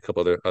tool and a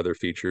couple other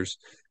features.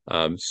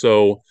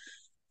 So,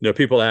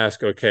 people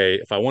ask, okay,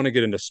 if I want to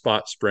get into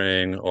spot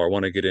spraying or I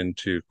want to get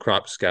into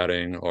crop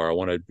scouting or I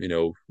want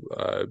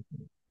to,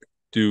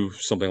 do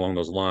something along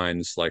those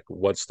lines, like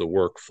what's the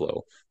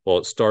workflow? Well,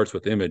 it starts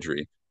with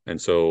imagery. And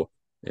so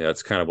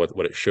that's kind of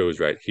what it shows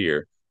right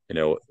here.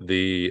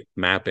 The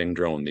mapping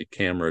drone, the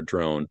camera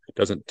drone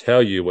doesn't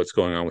tell you what's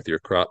going on with your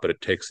crop, but it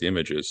takes the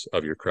images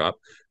of your crop.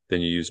 Then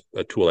you use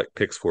a tool like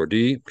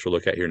Pix4D, which we'll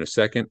look at here in a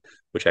second,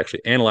 which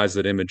actually analyzes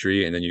that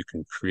imagery, and then you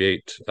can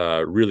create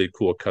really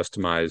cool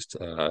customized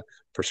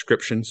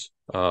prescriptions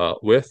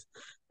with,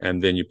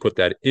 and then you put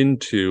that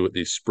into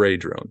the spray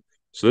drone.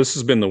 So this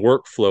has been the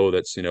workflow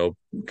that's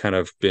kind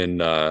of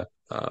been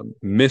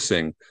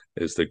missing,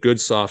 is the good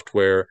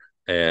software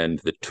and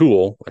the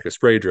tool like a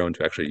spray drone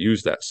to actually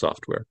use that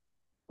software.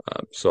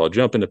 So I'll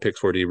jump into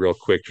Pix4D real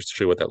quick just to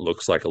show you what that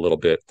looks like a little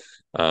bit.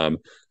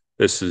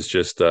 This is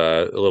just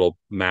a little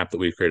map that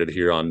we've created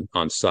here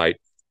on site.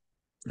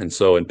 And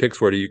so in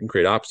Pix4D, you can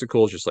create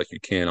obstacles just like you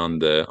can on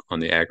the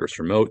Agras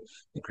remote.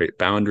 You create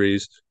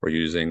boundaries. We're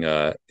using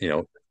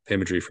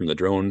imagery from the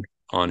drone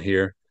on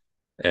here.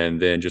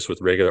 And then just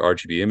with regular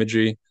RGB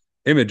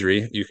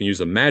imagery, you can use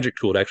a magic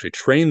tool to actually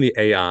train the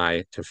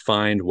AI to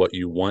find what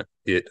you want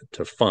it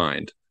to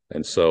find.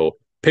 And so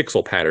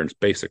pixel patterns,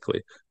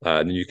 basically.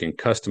 And then you can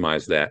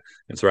customize that.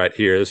 And so right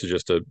here, this is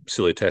just a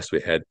silly test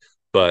we had,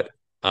 but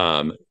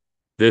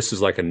this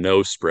is like a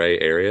no spray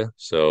area.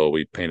 So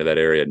we painted that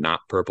area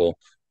not purple,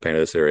 painted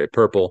this area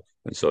purple.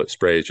 And so it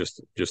sprays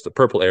just the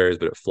purple areas,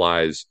 but it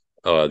flies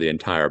the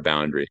entire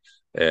boundary.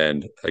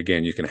 And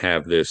again, you can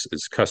have this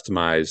as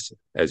customized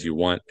as you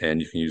want,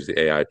 and you can use the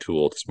AI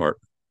tool,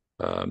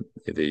 the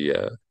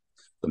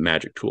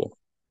magic tool,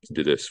 to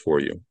do this for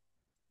you.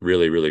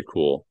 Really,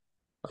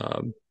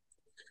 um,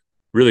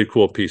 really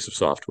cool piece of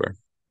software.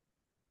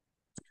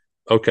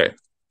 Okay,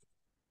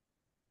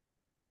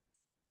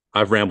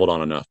 I've rambled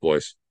on enough,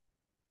 boys.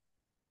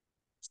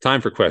 It's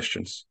time for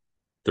questions.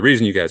 The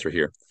reason you guys are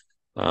here.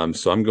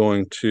 So I'm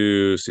going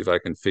to see if I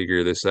can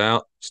figure this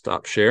out.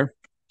 Stop share.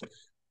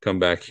 Come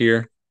back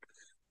here.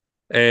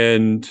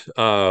 And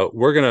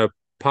we're going to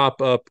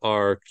pop up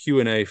our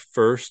Q&A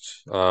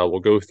first. We'll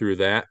go through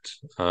that.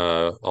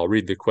 I'll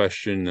read the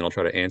question and I'll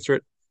try to answer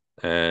it.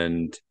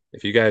 And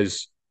if you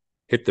guys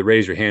hit the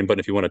raise your hand button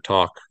if you want to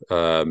talk,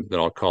 then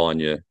I'll call on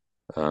you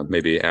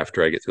maybe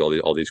after I get through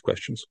all these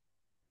questions.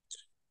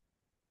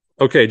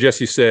 Okay,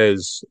 Jesse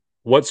says,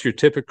 what's your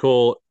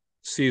typical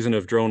season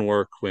of drone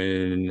work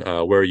when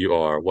where you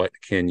are? What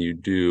can you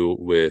do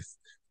with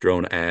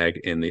drone ag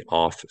in the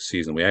off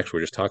season? We actually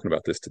were just talking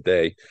about this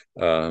today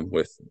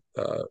with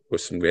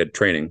some, we had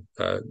training,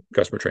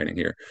 customer training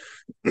here.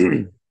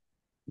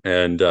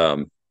 And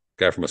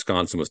guy from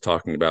Wisconsin was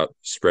talking about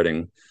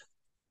spreading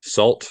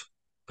salt,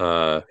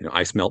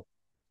 ice melt,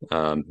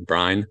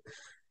 brine.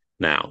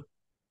 Now,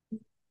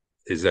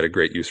 is that a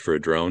great use for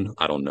a drone?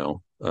 I don't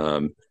know.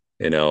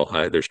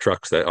 There's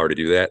trucks that already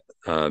do that.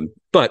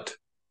 But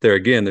there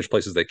again, there's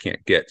places they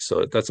can't get.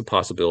 So that's a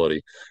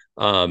possibility.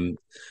 You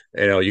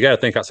got to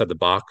think outside the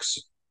box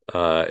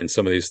in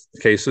some of these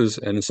cases.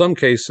 And in some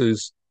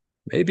cases,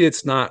 maybe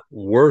it's not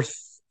worth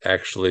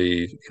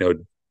actually,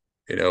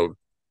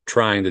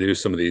 trying to do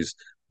some of these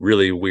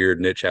really weird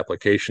niche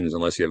applications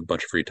unless you have a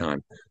bunch of free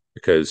time,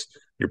 because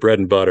your bread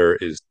and butter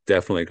is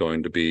definitely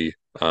going to be,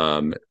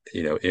 in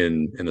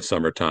the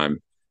summertime,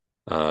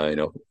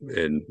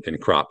 in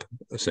crop,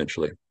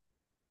 essentially.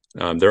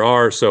 So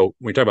when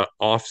we talk about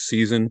off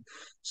season,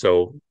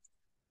 so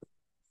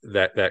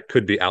that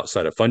could be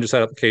outside of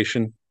fungicide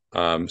application.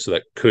 So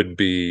that could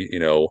be,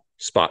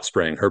 spot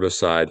spraying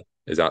herbicide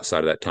is outside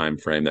of that time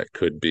frame. That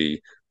could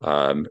be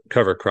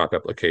cover crop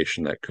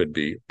application. That could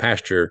be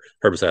pasture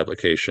herbicide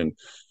application.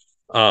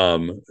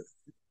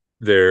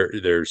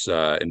 There's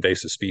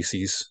invasive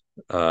species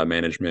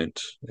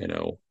management,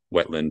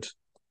 wetland,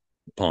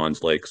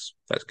 ponds, lakes,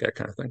 that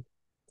kind of thing.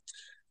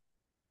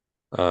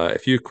 A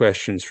few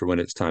questions for when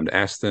it's time to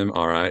ask them.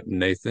 All right,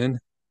 Nathan.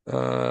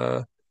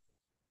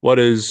 What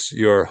is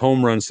your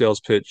home run sales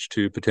pitch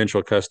to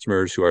potential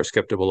customers who are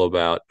skeptical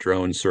about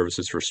drone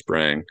services for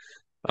spraying?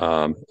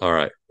 All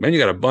right, man, you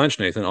got a bunch,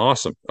 Nathan.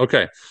 Awesome.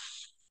 Okay.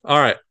 All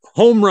right.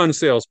 Home run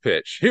sales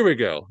pitch. Here we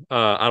go.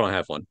 I don't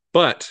have one,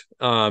 but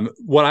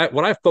what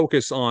I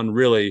focus on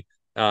really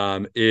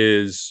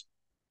is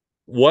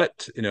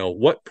what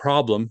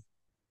problem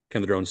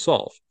can the drone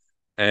solve,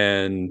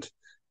 and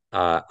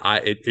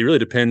it really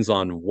depends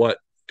on what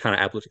kind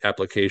of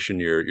application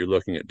you're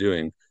looking at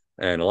doing.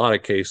 And in a lot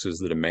of cases,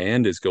 the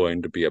demand is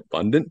going to be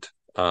abundant.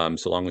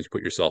 So long as you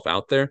put yourself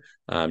out there,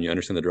 you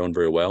understand the drone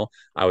very well.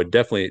 I would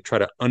definitely try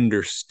to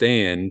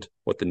understand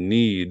what the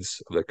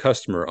needs of the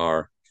customer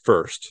are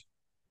first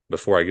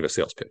before I give a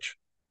sales pitch.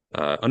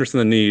 Understand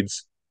the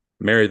needs,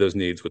 marry those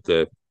needs with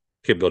the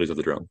capabilities of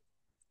the drone.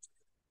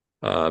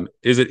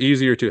 Is it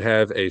easier to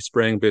have a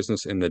spraying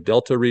business in the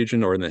Delta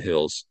region or in the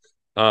hills?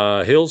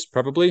 Hills,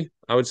 probably,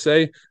 I would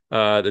say.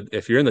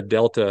 If you're in the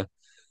Delta,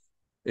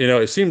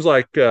 it seems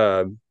like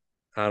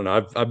I don't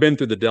know. I've been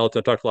through the Delta.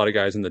 I've talked to a lot of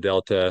guys in the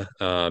Delta.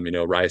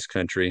 Rice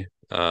country,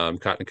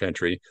 cotton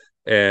country,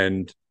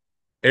 and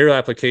aerial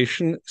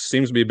application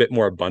seems to be a bit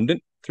more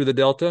abundant through the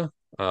Delta.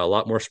 A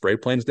lot more spray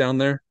planes down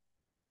there,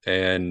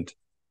 and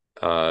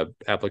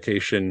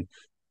application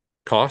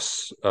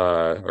costs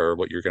or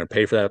what you're going to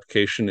pay for that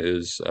application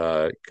is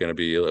going to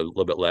be a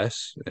little bit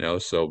less.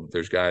 So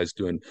there's guys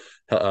doing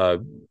uh,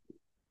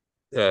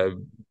 uh,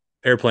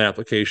 airplane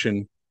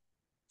application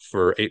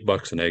for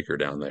 $8 an acre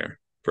down there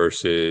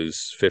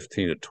versus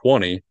 15 to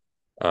 20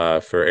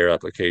 for air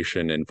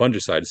application and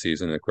fungicide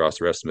season across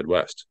the rest of the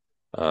Midwest.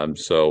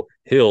 So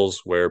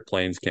hills where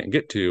planes can't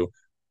get to,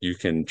 you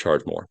can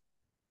charge more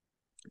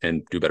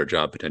and do a better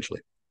job potentially.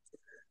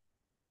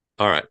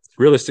 All right.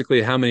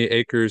 Realistically, how many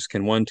acres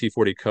can one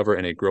T40 cover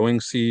in a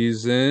growing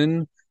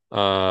season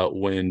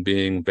when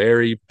being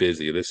very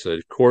busy? This,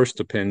 of course,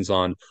 depends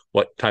on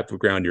what type of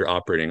ground you're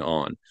operating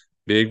on.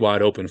 Big,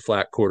 wide open,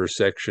 flat quarter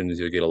sections,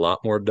 you'll get a lot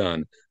more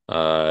done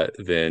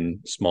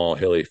than small,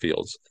 hilly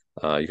fields.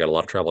 You got a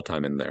lot of travel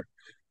time in there.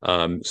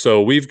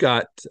 So we've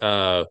got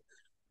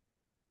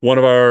one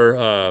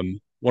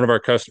of our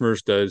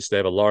customers they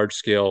have a large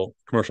scale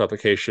commercial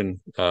application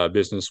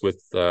business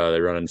with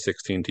they run in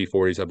 16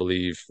 T40s, I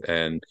believe,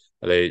 and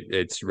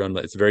it's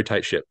a very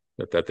tight ship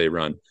that they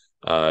run.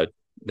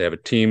 They have a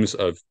teams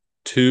of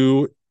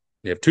two.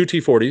 They have two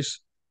T40s,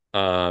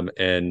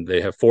 and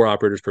they have four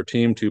operators per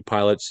team, two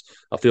pilots,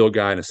 a field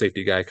guy, and a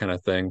safety guy kind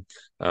of thing.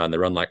 And they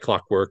run like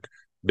clockwork,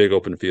 big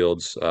open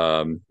fields,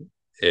 and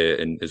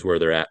is where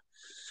they're at,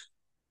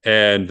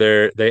 and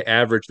they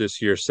average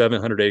this year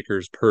 700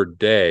 acres per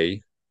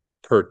day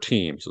per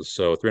team.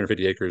 So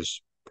 350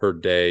 acres per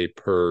day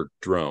per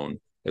drone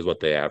is what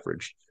they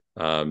average.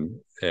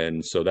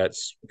 And so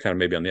that's kind of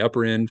maybe on the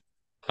upper end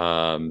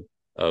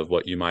of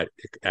what you might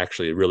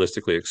actually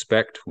realistically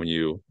expect when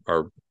you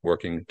are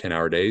working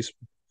 10-hour days.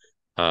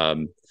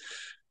 Um,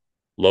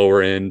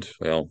 Lower end,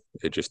 well,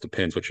 it just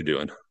depends what you're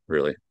doing,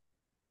 really.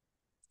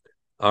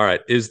 All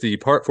right. Is the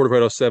Part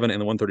 4507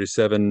 and the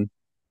 137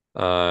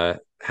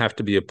 have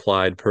to be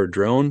applied per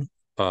drone?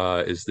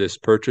 Is this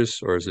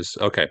purchase or is this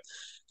okay?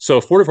 So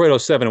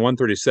 4407 and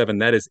 137,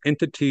 that is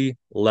entity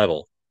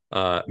level,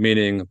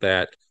 meaning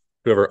that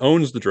whoever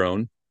owns the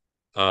drone,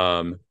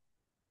 um,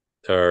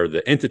 or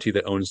the entity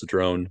that owns the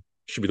drone,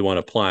 should be the one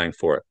applying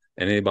for it.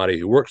 And anybody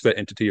who works for that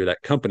entity or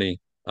that company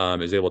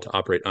is able to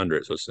operate under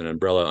it. So it's an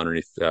umbrella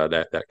underneath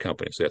that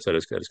company. So that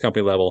is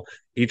company level.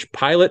 Each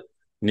pilot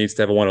needs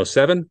to have a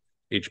 107.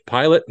 Each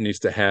pilot needs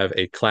to have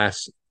a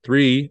class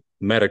 3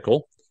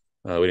 medical.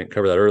 We didn't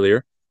cover that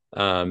earlier.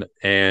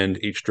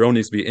 And each drone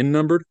needs to be in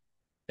numbered.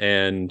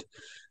 And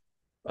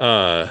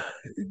uh,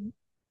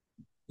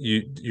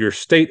 your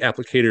state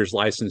applicator's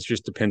license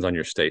just depends on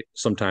your state.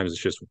 Sometimes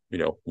it's just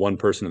one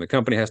person in the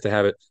company has to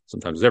have it.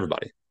 Sometimes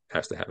everybody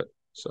has to have it.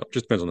 So it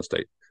just depends on the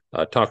state.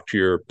 Talk to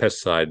your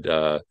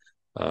pesticide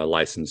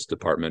license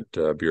department,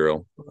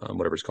 bureau,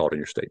 whatever it's called in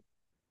your state.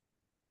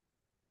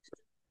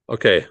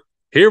 Okay,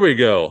 here we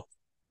go.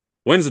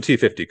 When's the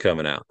T50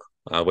 coming out?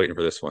 Waiting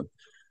for this one.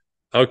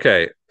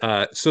 Okay,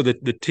 so the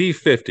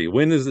T50.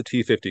 When is the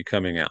T50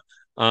 coming out?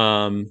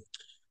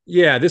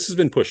 Yeah, this has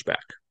been pushed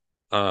back.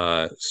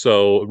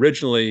 So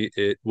originally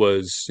it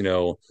was,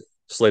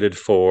 slated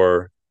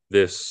for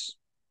this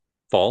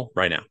fall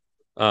right now.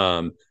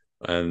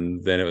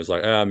 And then it was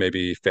like,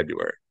 maybe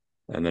February.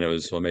 And then it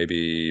was, well,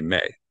 maybe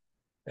May.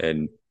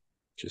 And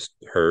just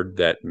heard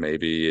that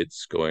maybe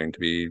it's going to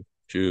be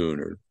June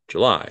or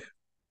July.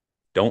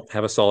 Don't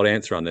have a solid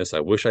answer on this. I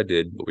wish I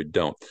did, but we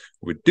don't.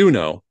 What we do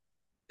know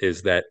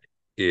is that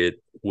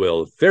it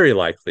will very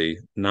likely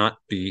not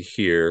be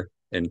here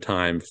in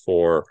time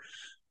for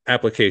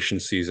application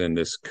season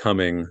this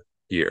coming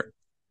year.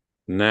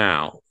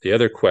 Now, the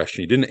other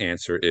question you didn't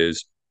answer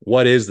is,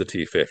 what is the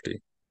T50?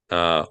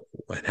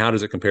 And how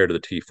does it compare to the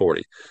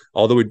T40?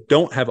 Although we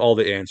don't have all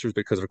the answers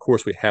because, of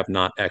course, we have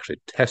not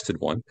actually tested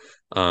one.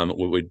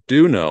 What we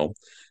do know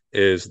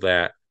is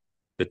that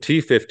the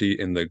T50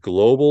 in the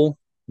global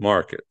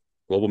market,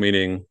 global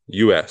meaning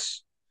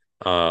US,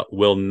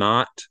 will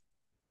not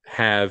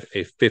have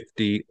a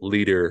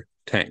 50-liter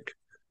tank.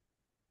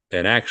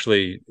 And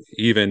actually,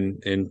 even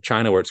in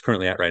China, where it's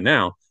currently at right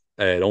now,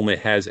 it only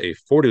has a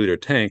 40-liter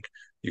tank.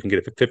 You can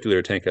get a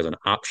 50-liter tank as an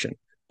option,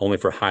 only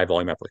for high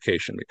volume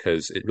application,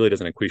 because it really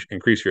doesn't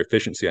increase your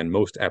efficiency on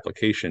most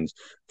applications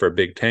for a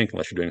big tank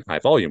unless you're doing high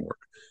volume work.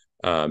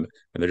 And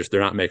they're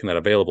not making that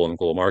available in the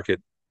global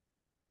market.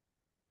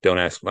 Don't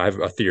ask. I have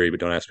a theory, but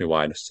don't ask me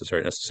why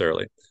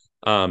necessarily.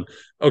 Um,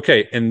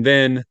 okay, and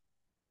then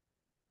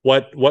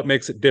what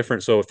makes it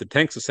different? So if the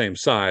tank's the same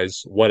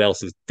size, what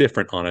else is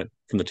different on it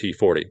from the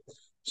T40?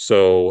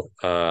 So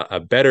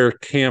a better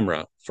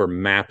camera for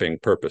mapping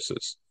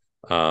purposes,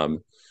 um,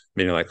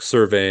 meaning like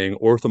surveying,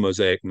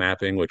 orthomosaic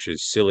mapping, which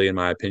is silly in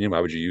my opinion.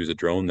 Why would you use a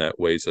drone that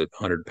weighs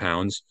 100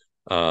 pounds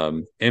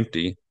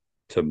empty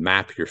to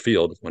map your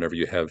field whenever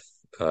you have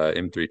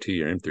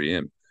M3T or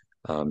M3M?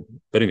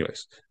 But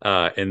anyways,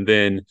 and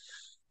then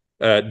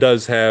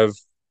does have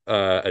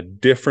a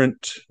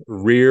different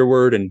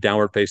rearward and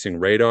downward facing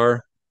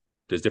radar.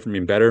 Does different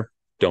mean better?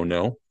 Don't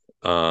know.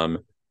 Um,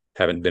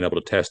 haven't been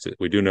able to test it.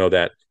 We do know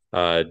that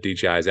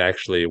DJI is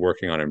actually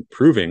working on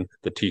improving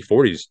the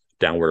T40's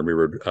downward and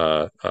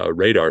rearward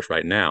radars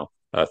right now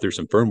through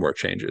some firmware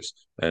changes,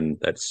 and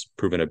that's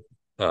proven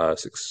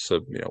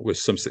with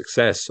some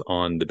success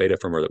on the beta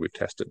firmware that we've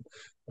tested.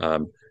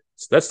 So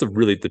that's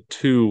really the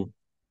two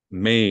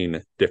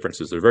main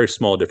differences. There are very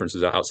small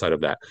differences outside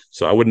of that.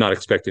 So I would not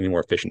expect any more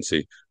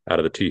efficiency out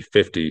of the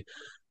T50,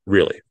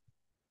 really.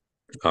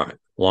 All right,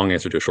 long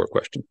answer to a short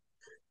question.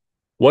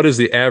 What is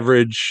the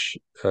average?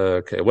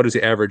 What is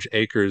the average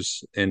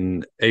acres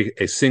in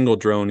a single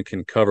drone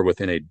can cover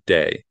within a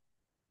day?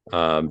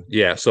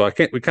 Yeah, so I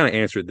can't. We kind of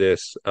answered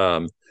this.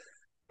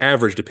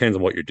 Average depends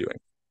on what you're doing.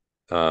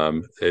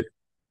 It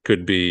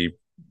could be,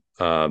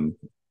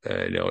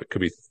 it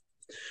could be.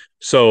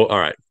 So, all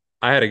right,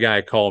 I had a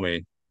guy call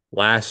me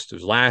it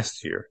was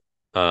last year,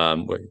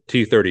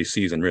 T30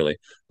 season really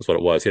was what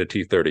it was. He had a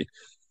T30.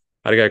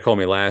 I had a guy call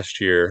me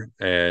last year,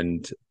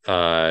 and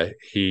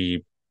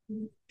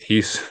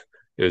he's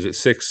it was at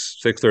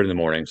 6:30 in the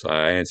morning. So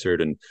I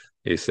answered, and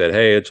he said,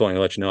 "Hey, it's only to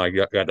let you know I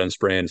got done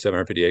spraying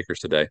 750 acres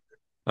today."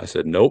 I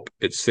said, "Nope,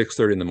 it's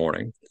 6:30 in the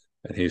morning."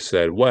 And he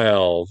said,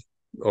 "Well,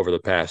 over the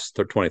past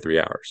 23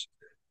 hours."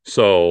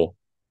 So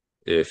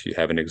if you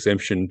have an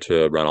exemption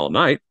to run all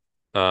night,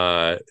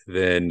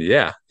 then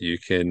yeah, you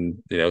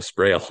can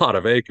spray a lot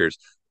of acres.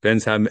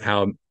 Depends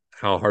how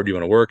hard you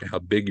want to work and how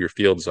big your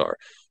fields are.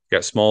 You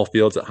got small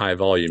fields at high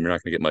volume, you're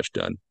not going to get much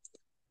done.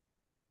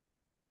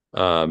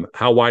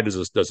 How wide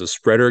does a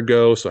spreader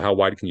go? So how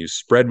wide can you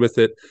spread with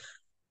it?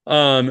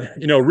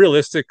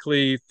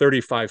 Realistically,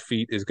 35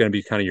 feet is going to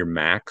be kind of your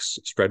max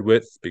spread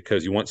width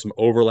because you want some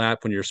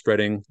overlap when you're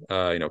spreading,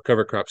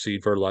 cover crop,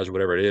 seed, fertilizer,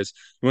 whatever it is.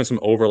 You want some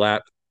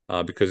overlap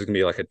because it can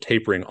be like a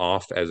tapering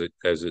off as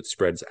it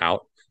spreads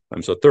out.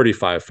 So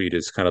 35 feet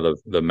is kind of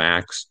the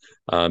max.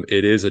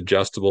 It is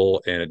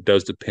adjustable and it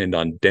does depend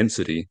on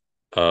density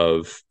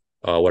of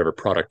whatever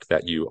product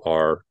that you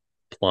are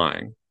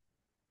applying.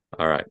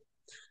 All right.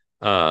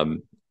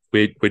 Um,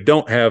 we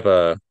don't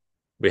have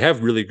we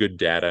have really good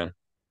data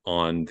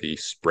on the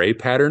spray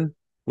pattern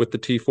with the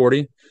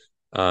T40.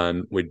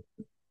 Um, we,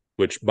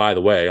 which by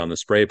the way, on the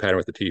spray pattern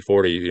with the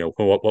T40,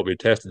 what we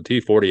tested,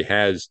 the T40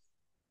 has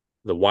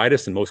the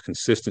widest and most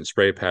consistent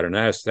spray pattern.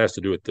 That has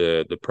to do with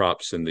the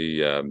props and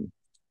the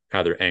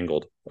how they're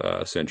angled,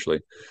 essentially.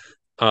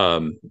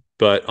 Um,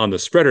 but on the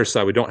spreader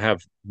side, we don't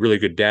have really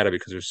good data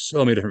because there's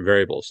so many different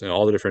variables,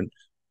 all the different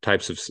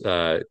types of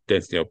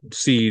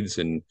seeds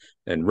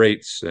and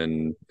rates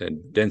and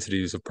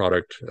densities of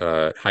product,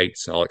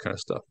 heights, and all that kind of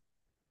stuff.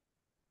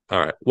 All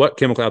right, what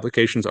chemical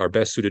applications are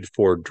best suited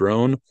for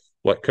drone?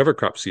 What cover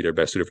crop seed are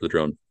best suited for the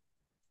drone?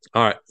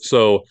 All right,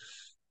 so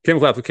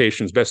chemical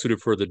applications best suited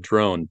for the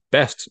drone,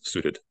 best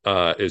suited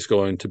is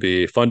going to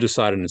be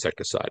fungicide and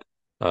insecticide.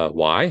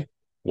 Why?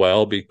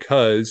 Well,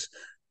 because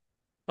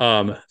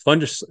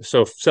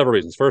so several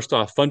reasons. First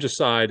off,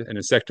 fungicide and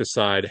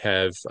insecticide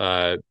have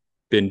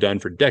been done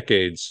for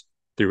decades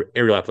through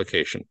aerial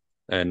application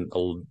and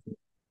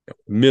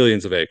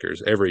millions of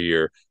acres every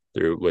year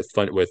through with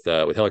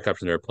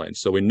helicopters and airplanes.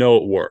 So we know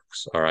it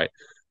works. All right.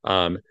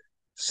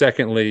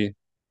 Secondly,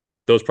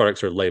 those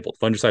products are labeled.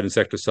 Fungicide,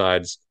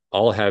 insecticides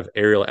all have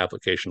aerial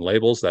application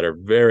labels that are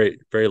very,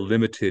 very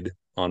limited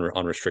on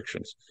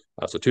restrictions.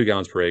 So 2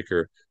 gallons per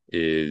acre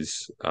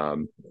is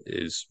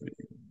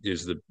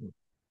the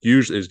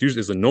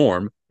is the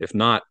norm, if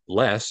not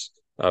less,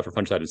 for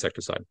fungicide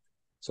insecticide.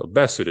 So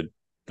best suited,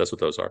 that's what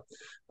those are.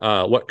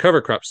 What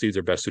cover crop seeds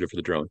are best suited for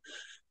the drone?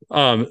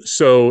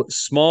 So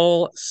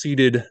small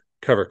seeded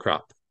cover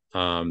crop.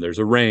 There's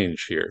a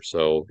range here.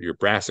 So your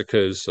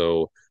brassicas,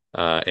 all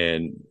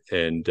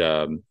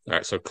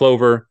right, so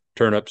clover,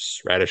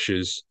 turnips,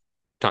 radishes,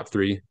 top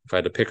three. If I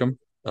had to pick them,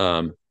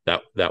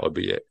 that would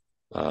be it.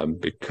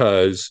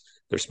 Because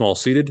they're small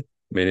seeded,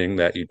 meaning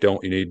that you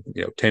need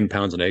 10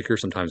 pounds an acre,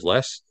 sometimes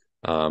less,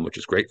 which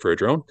is great for a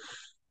drone.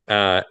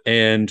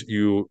 And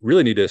you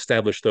really need to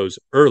establish those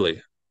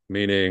early,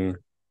 meaning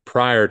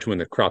prior to when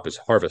the crop is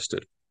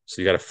harvested.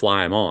 So you got to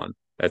fly them on.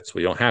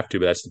 You don't have to,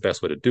 but that's the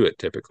best way to do it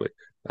typically.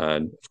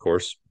 And of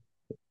course,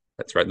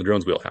 That's right in the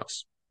drone's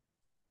wheelhouse.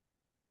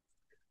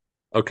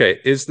 Okay,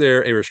 is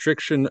there a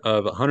restriction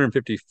of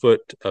 150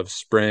 foot of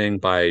spraying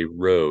by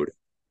road?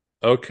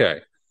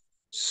 Okay,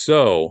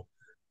 so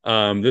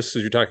this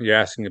is you're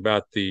asking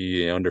about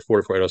the under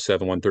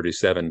 44807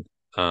 137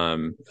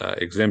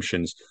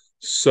 exemptions.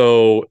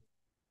 So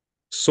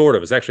sort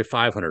of. It's actually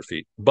 500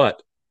 feet,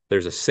 but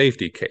there's a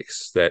safety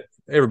case that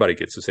everybody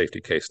gets a safety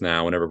case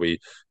now. Whenever we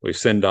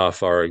send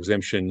off our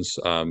exemptions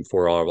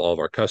for all of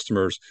our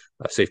customers,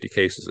 a safety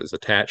case is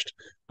attached.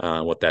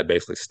 What that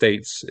basically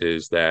states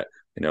is that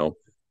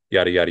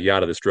yada yada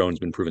yada, this drone's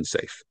been proven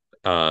safe,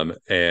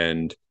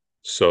 and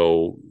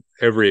so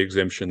every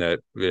exemption that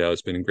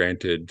has been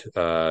granted,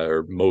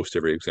 or most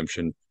every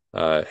exemption,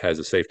 has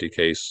a safety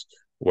case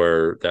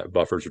where that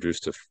buffer is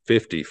reduced to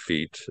 50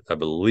 feet, I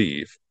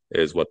believe,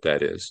 is what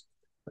that is.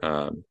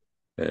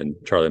 And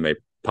Charlie may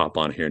pop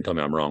on here and tell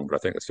me I'm wrong, but I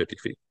think it's 50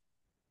 feet.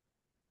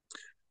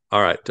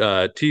 All right,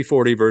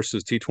 T40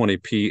 versus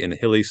T20P in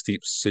hilly,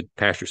 steep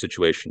pasture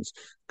situations.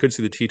 Could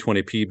see the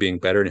T20P being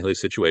better in hilly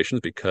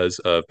situations because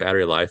of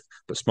battery life,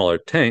 but smaller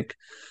tank.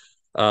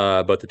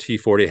 But the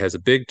T40 has a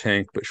big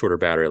tank, but shorter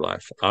battery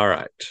life. All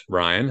right,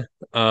 Ryan.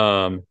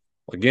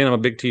 Again, I'm a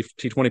big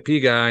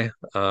T20P guy.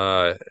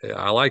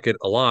 I like it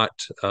a lot.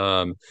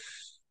 And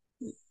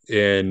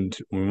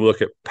when we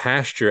look at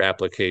pasture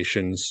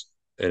applications,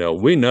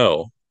 we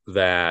know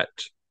that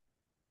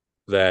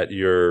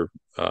your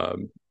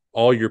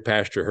all your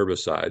pasture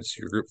herbicides,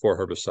 your Group 4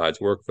 herbicides,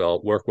 work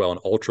well in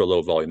ultra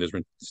low volume. There's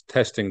been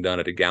testing done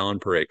at a gallon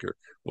per acre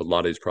with a lot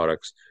of these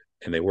products,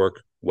 and they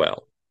work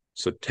well.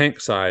 So tank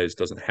size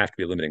doesn't have to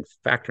be a limiting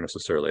factor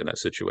necessarily in that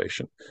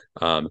situation.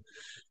 And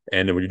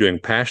then when you're doing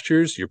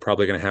pastures, you're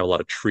probably going to have a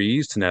lot of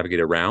trees to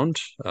navigate around,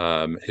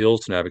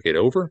 hills to navigate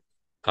over,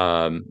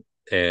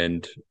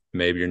 and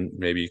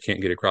maybe you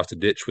can't get across the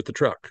ditch with the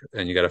truck,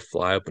 and you got to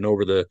fly up and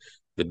over the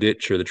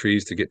ditch or the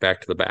trees to get back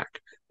to the back,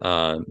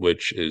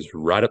 which is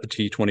right up the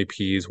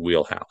T20P's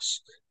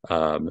wheelhouse.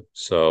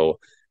 So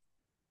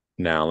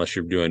now, unless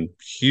you're doing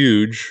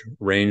huge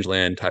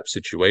rangeland type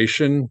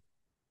situation,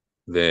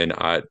 then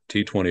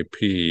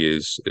T20P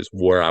is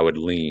where I would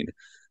lean.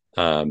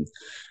 Um,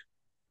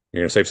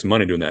 you're going to save some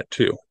money doing that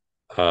too.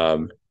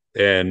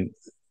 And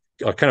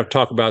I'll kind of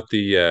talk about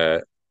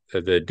the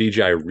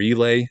DJI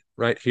relay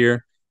right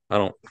here. I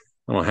don't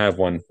I don't have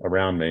one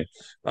around me,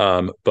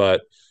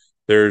 but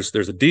there's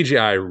a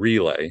DJI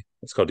relay.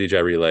 It's called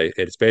DJI relay.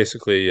 It's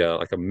basically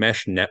like a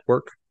mesh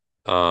network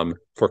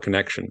for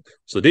connection.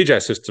 So the DJI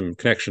system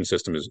connection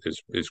system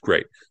is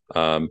great.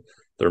 The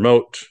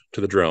remote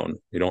to the drone,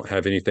 you don't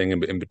have anything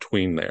in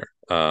between there.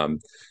 And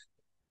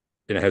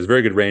it has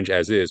very good range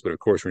as is, but of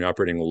course, when you're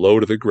operating low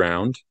to the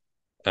ground,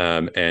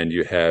 and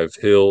you have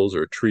hills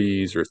or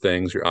trees or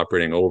things you're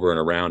operating over and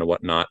around and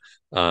whatnot,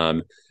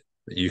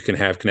 you can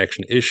have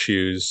connection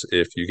issues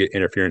if you get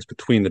interference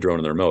between the drone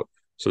and the remote.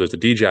 So there's a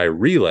DJI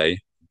relay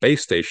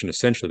base station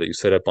essentially that you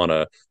set up on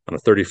a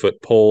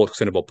 30-foot pole,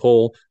 extendable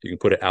pole. You can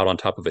put it out on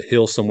top of a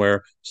hill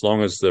somewhere. As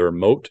long as the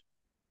remote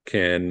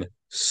can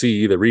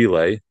see the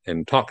relay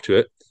and talk to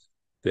it,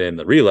 then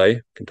the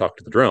relay can talk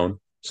to the drone.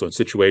 So in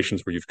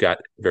situations where you've got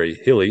very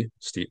hilly,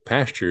 steep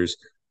pastures,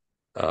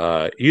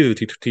 either the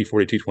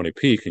T40,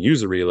 T20P can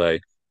use the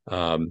relay,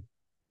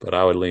 but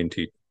I would lean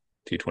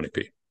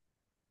T20P.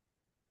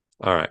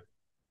 All right.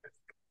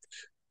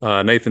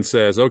 Nathan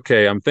says,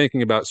 okay, I'm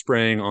thinking about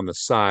spraying on the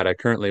side. I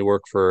currently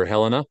work for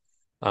Helena.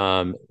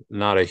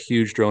 Not a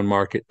huge drone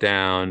market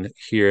down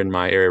here in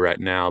my area right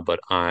now, but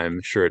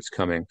I'm sure it's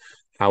coming.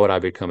 How would I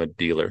become a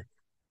dealer?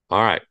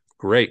 All right,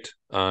 great.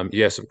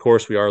 Yes, of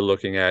course, we are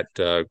looking at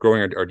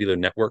growing our dealer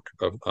network.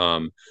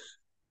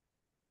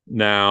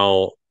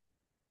 Now,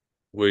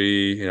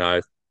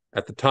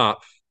 at the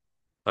top,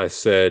 I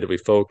said we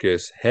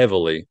focus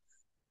heavily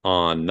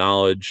on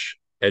knowledge,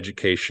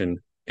 education,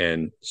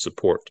 and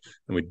support,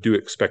 and we do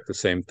expect the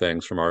same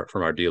things from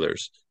our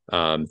dealers.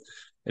 And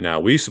now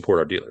we support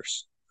our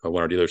dealers. I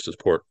want our dealers to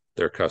support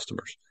their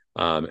customers.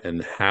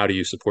 And how do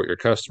you support your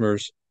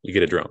customers? You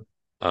get a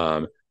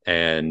drone,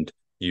 and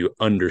you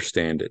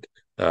understand it.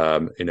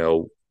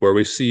 Where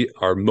we see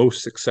our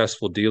most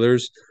successful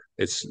dealers,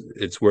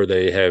 it's where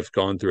they have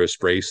gone through a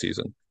spray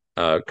season,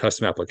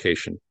 custom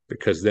application,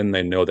 because then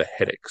they know the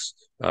headaches.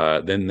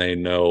 Then they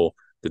know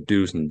the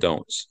do's and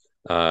don'ts.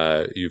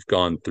 You've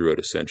gone through it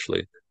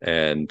essentially,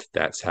 and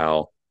that's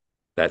how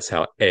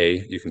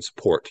A, you can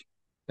support,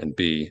 and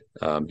B,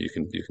 you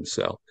can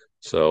sell.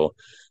 So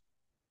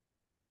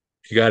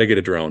you got to get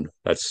a drone.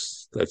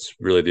 That's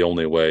really the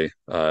only way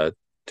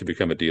to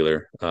become a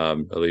dealer,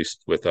 at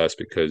least with us,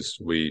 because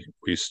we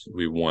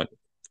want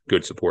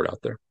good support out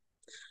there.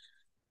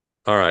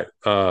 All right.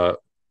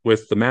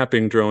 With the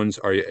mapping drones,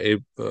 are you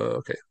able?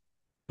 Okay.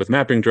 With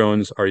mapping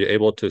drones, are you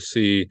able to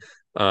see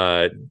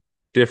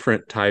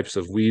different types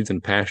of weeds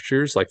and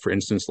pastures, like for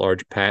instance,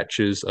 large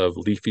patches of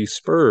leafy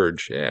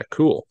spurge? Yeah,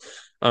 cool.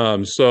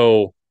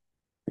 So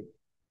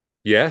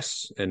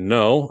yes and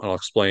no. I'll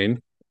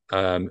explain.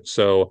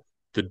 So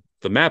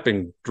the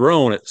mapping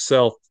drone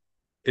itself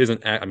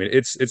isn't. I mean,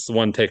 it's the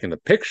one taking the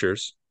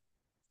pictures,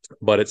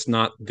 but it's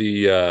not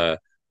the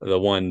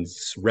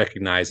ones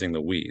recognizing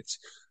the weeds.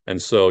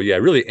 And so, yeah,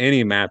 really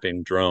any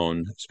mapping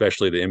drone,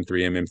 especially the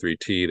M3M,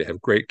 M3T, they have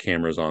great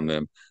cameras on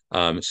them.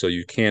 So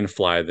you can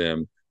fly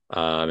them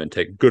and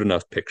take good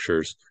enough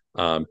pictures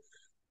um,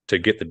 to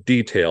get the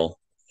detail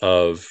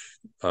of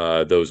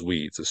those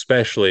weeds,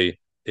 especially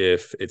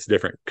if it's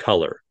different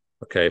color.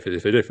 Okay, if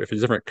it's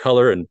different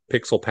color and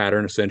pixel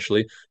pattern,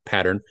 essentially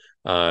pattern,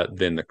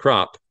 than the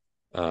crop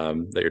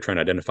that you're trying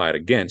to identify it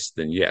against,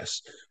 then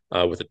yes.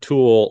 With a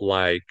tool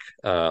like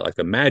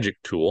the Magic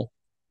tool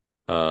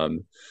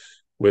um,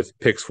 with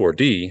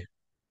Pix4D,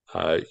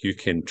 you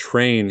can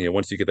train.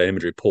 Once you get that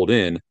imagery pulled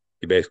in,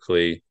 you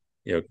basically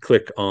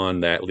click on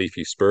that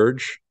leafy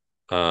spurge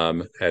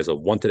as a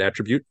wanted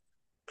attribute.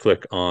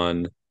 Click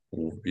on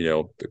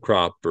the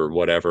crop or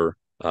whatever,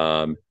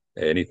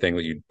 anything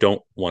that you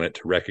don't want it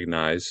to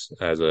recognize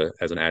as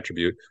an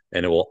attribute,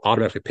 and it will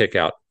automatically pick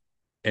out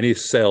any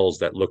cells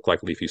that look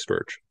like leafy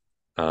spurge.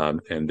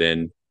 And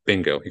then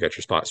bingo, you got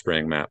your spot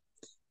spraying map.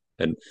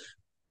 And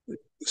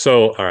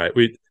so, all right,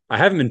 I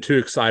haven't been too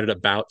excited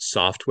about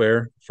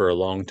software for a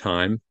long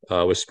time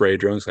with spray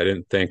drones. I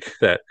didn't think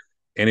that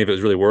any of it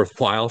was really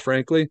worthwhile,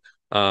 frankly,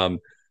 um,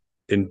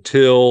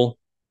 until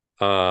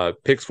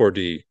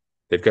Pix4D.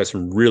 They've got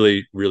some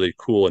really, really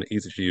cool and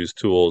easy to use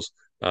tools.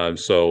 It's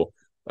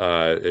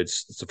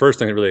the first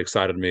thing that really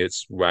excited me.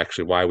 It's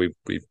actually why we've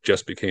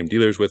just became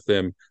dealers with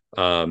them.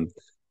 Um,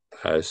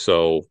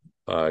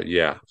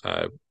 yeah,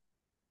 you're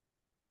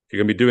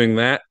gonna be doing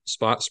that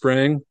spot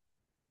spraying.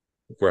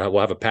 We'll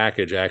have a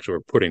package actually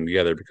we're putting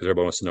together because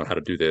everybody wants to know how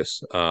to do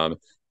this.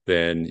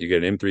 Then you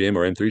get an M3M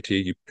or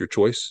M3T, your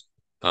choice.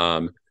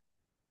 Um,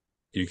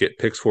 you get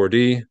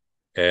Pix4D,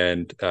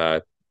 and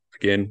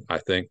again, I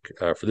think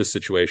for this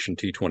situation,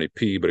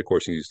 T20P, but of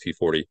course you can use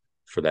T40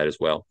 for that as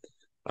well.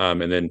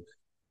 And then,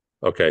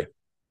 okay,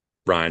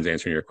 Brian's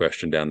answering your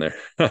question down there.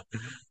 All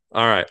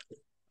right.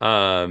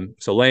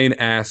 So Lane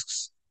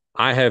asks,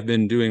 I have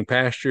been doing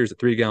pastures at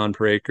 3 gallon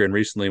per acre and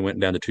recently went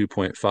down to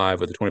 2.5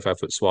 with a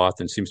 25-foot swath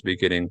and seems to be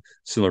getting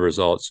similar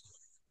results.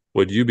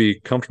 Would you be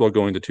comfortable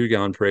going to 2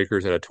 gallon per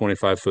acres at a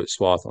 25-foot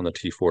swath on the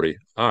T40?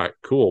 All right,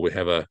 cool. We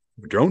have a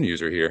drone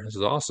user here. This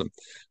is awesome.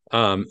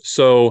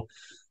 So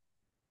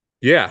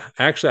yeah,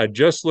 actually, I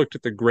just looked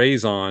at the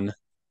Grazon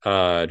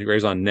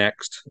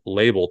Next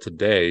label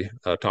today,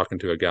 talking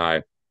to a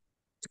guy,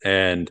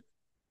 and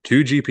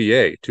 2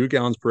 GPA, 2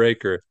 gallons per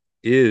acre,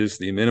 is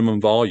the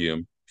minimum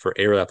volume for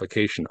aerial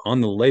application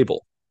on the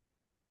label.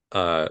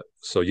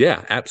 So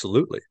yeah,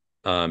 absolutely.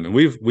 And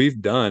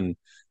we've done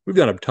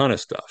a ton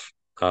of stuff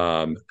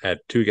at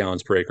 2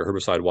 gallons per acre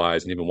herbicide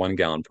wise, and even 1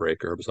 gallon per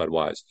acre herbicide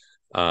wise.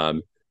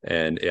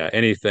 And yeah,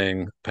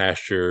 anything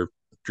pasture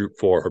Droop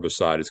 4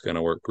 herbicide is going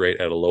to work great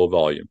at a low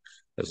volume,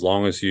 as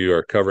long as you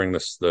are covering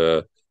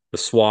the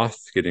swath,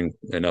 getting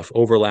enough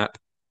overlap.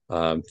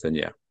 Then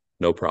yeah,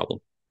 no problem.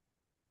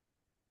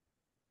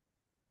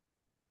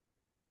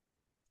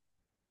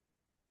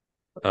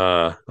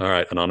 All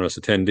right, anonymous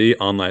attendee,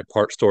 online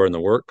part store in the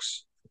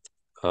works.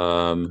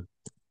 Um,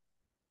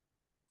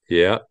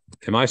 yeah.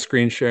 Am I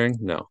screen sharing?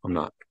 No, I'm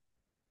not.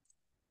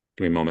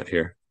 Give me a moment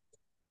here.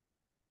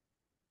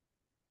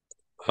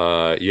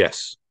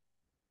 Yes.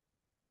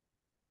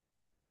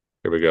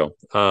 Here we go.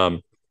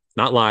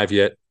 Not live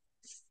yet,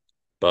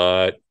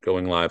 but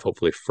going live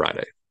hopefully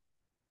Friday.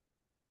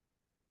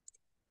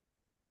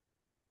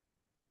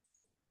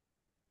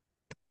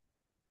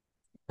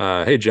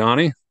 Hey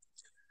Johnny.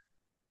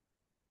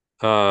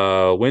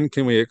 When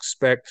can we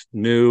expect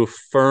new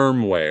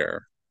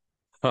firmware?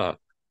 Huh.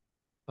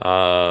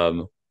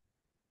 Um,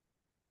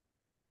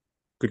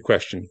 Good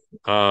question.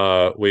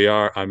 I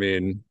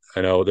mean,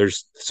 I know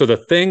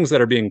the things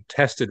that are being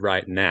tested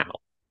right now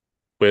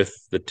with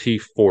the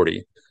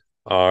T40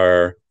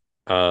 are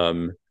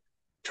um,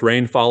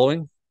 terrain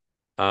following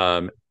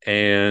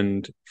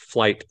and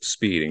flight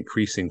speed,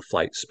 increasing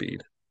flight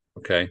speed.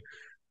 Okay.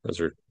 Those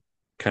are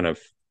kind of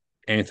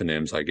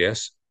antonyms, I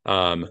guess.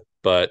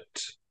 But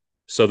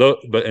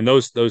and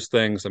those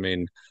things, I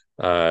mean,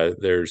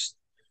 there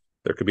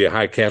could be a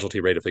high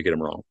casualty rate if they get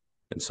them wrong.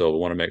 And so we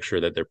want to make sure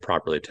that they're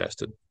properly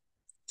tested.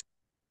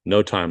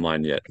 No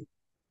timeline yet.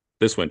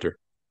 This winter.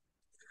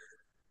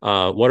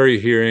 What are you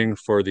hearing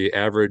for the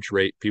average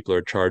rate people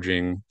are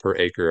charging per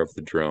acre of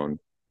the drone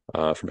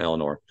from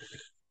Eleanor?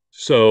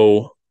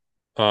 So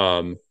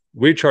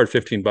we charge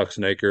 $15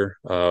 an acre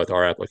with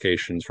our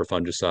applications for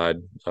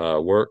fungicide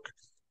work.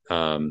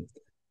 Um,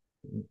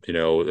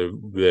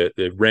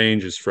 the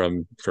range is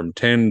from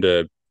 10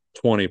 to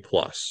 20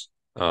 plus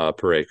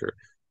per acre.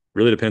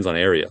 Really depends on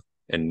area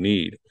and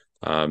need.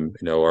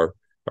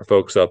 Our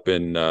folks up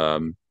in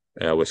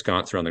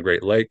Wisconsin on the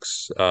Great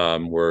Lakes,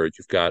 where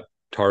you've got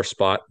tar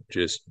spot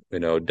just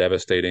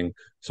devastating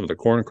some of the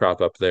corn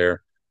crop up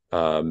there,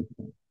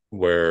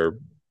 where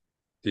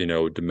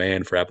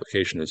demand for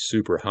application is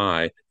super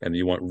high, and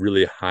you want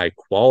really high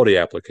quality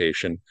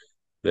application,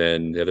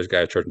 then yeah, there's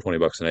guys charging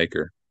 $20 an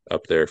acre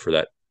up there for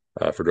that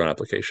for drone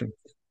application.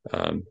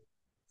 Um,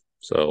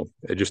 so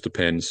it just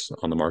depends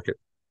on the market.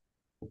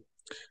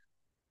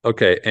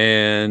 Okay,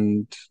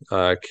 and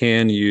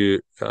can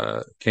you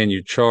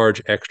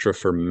charge extra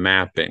for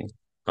mapping?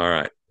 All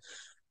right.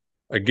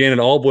 Again, it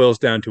all boils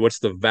down to what's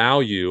the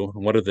value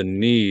and what are the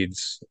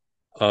needs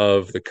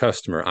of the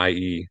customer,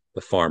 i.e.,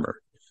 the farmer.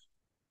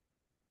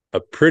 A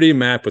pretty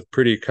map with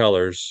pretty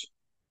colors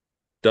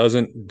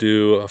doesn't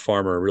do a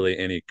farmer really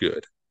any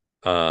good.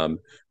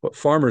 What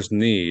farmers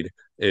need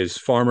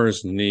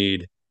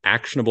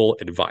actionable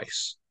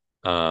advice.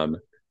 Um,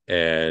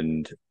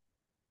 and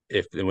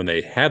if when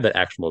they have that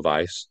actionable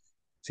advice,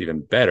 it's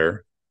even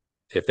better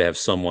if they have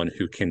someone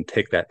who can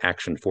take that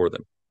action for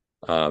them.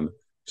 Um,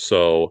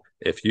 so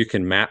if you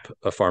can map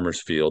a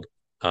farmer's field,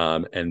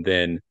 and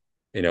then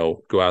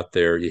go out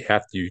there, you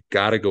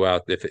got to go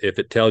out. If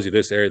it tells you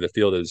this area of the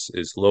field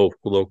is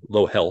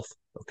low health,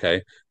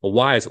 okay, well,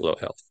 why is it low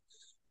health?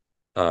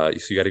 So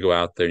you got to go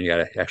out there and you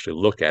got to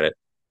actually look at it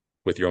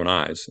with your own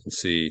eyes and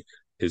see,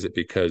 is it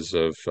because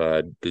of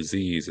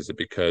disease? Is it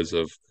because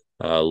of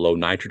low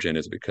nitrogen?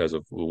 Is it because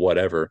of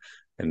whatever?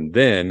 And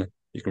then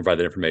you can provide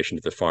that information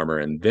to the farmer,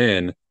 and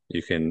then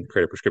you can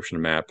create a prescription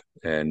map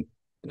and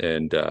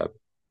uh,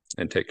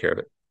 and take care of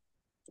it.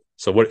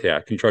 So what? Yeah,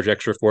 can you charge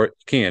extra for it?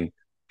 You can,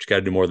 but you got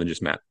to do more than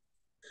just map.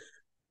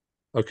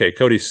 Okay,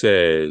 Cody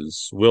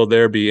says, will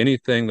there be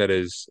anything that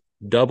is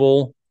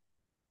double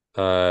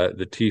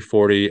the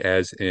T40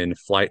 as in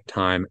flight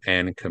time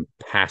and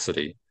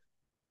capacity?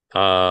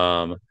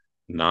 Um,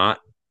 Not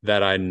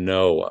that I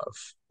know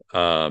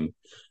of.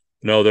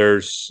 No,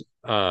 there's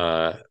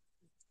when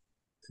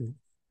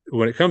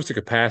it comes to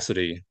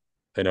capacity,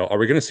 are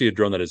we going to see a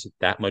drone that is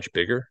that much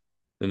bigger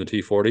than the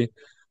T40?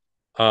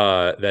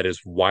 That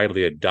is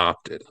widely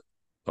adopted.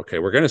 Okay,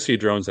 we're going to see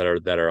drones that are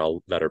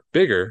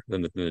bigger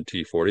than the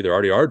T40. There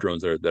already are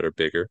drones that are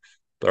bigger,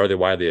 but are they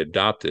widely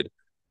adopted?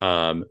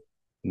 Um,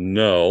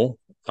 no.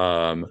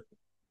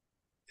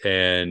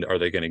 And are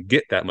they going to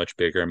get that much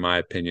bigger? In my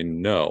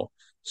opinion, no.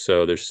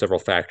 So there's several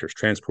factors.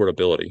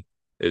 Transportability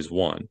is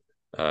one.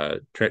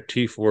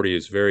 T40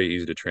 is very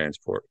easy to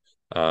transport.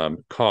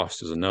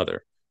 Cost is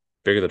another.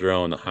 Bigger the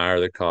drone, the higher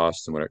the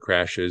cost, and when it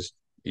crashes,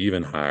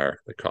 even higher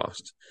the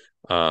cost.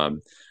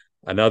 Um,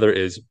 Another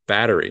is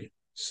battery.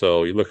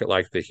 So you look at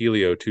like the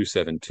Helio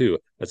 272.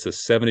 That's a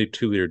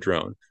 72-liter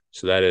drone.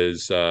 So that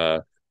is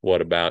about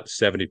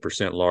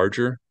 70%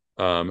 larger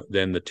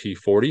than the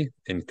T40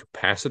 in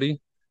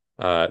capacity.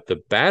 The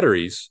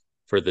batteries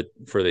for the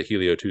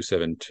Helio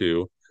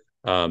 272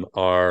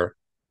 are,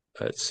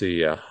 let's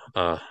see,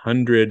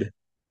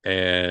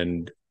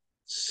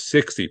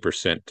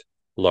 160%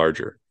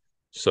 larger.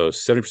 So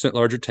 70%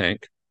 larger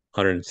tank,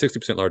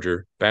 160%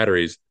 larger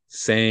batteries,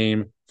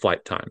 same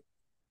flight time.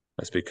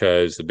 That's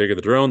because the bigger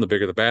the drone, the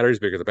bigger the batteries,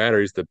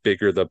 the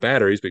bigger the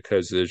batteries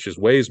because it just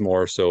weighs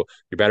more. So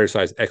your battery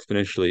size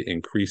exponentially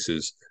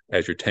increases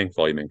as your tank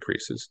volume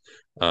increases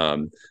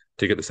um,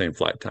 to get the same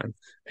flight time.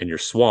 And your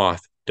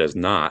swath does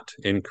not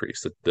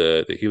increase.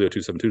 The Helio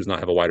 272 does not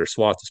have a wider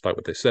swath, despite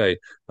what they say.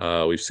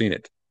 We've seen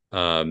it.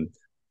 Um,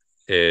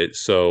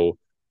 so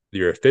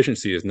your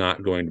efficiency is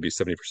not going to be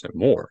 70%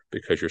 more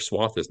because your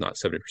swath is not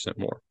 70%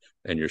 more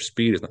and your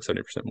speed is not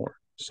 70% more.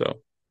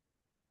 So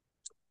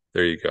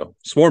there you go.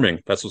 Swarming,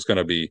 that's what's going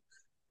to be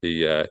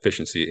the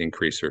efficiency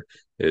increaser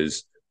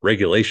is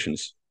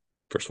regulations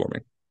for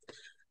swarming.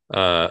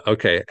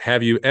 Okay.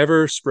 Have you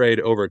ever sprayed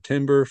over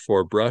timber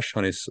for bush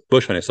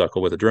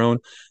honeysuckle with a drone?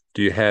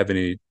 Do you have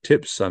any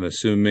tips? I'm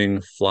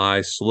assuming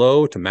fly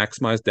slow to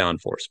maximize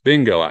downforce.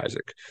 Bingo,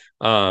 Isaac.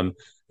 Um,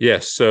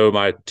 yes. So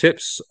my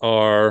tips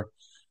are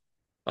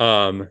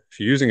if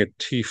you're using a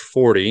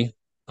T40,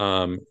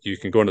 you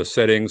can go into the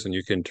settings and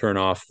you can turn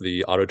off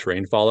the auto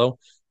terrain follow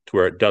to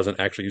where it doesn't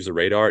actually use the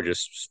radar. It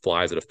just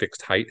flies at a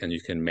fixed height and you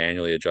can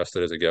manually adjust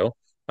it as it go.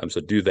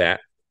 So do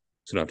that.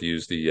 So you don't have to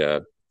use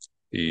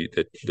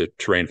the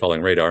terrain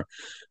following radar.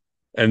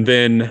 And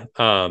then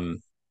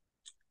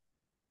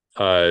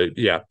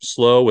yeah,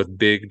 slow with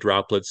big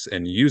droplets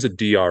and use a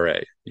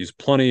DRA. Use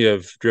plenty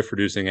of drift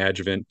reducing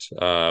adjuvant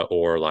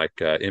or like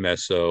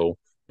MSO,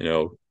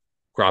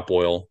 crop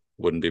oil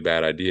wouldn't be a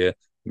bad idea.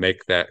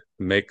 Make that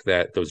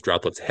those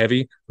droplets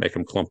heavy, make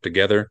them clump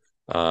together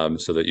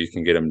so that you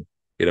can get them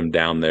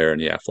down there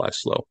and yeah, fly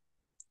slow,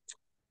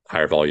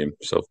 higher volume.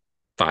 So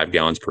 5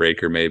 gallons per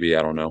acre, maybe.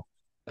 I don't know.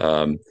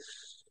 Um,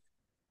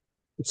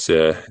 it's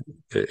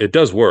it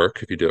does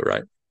work if you do it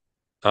right.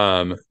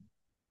 Um,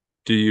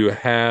 Do you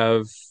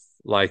have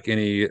like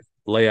any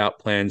layout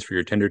plans for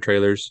your tender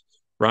trailers?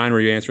 Ryan, were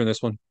you answering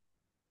this one?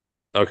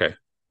 Okay,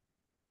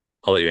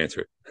 I'll let you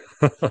answer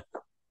it.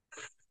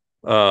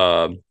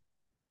 Um,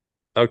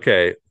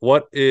 okay,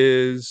 what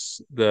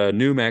is the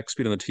new max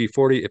speed on the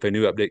T40? If a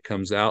new update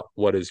comes out,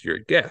 what is your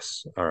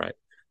guess? All right.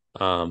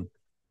 Um,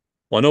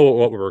 well, I know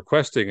what we're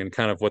requesting and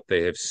kind of what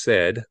they have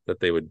said that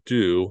they would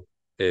do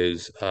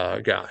is,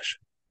 gosh,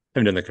 I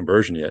haven't done the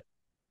conversion yet.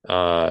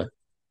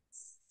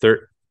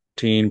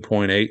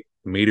 13.8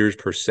 meters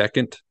per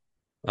second.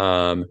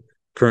 Um,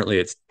 Currently,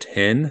 it's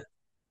 10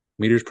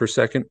 meters per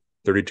second,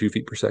 32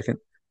 feet per second.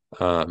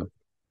 Um,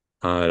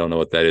 I don't know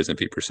what that is in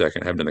feet per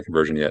second. I haven't done the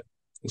conversion yet.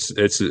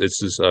 It's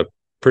just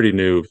pretty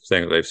new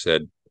thing that they've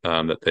said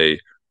that they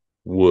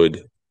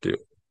would do.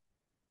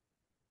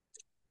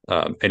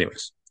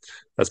 Anyways,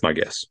 that's my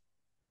guess.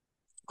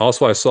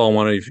 Also, I saw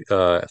one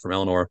of from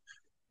Eleanor.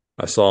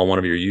 I saw one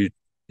of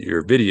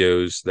your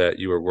videos that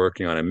you were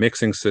working on a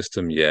mixing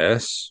system.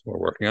 Yes, we're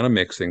working on a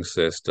mixing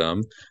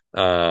system.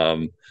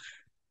 Um,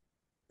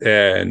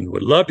 and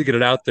would love to get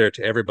it out there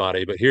to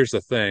everybody. But here's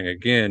the thing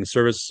again,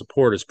 service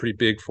support is pretty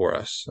big for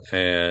us.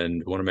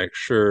 And we want to make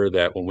sure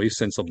that when we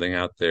send something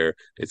out there,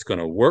 it's going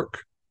to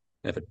work.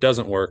 And if it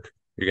doesn't work,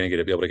 you're going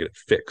to be able to get it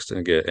fixed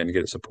and get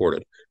it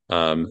supported.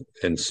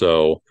 And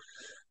so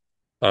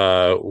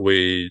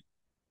we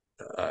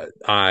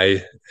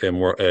I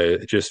am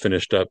just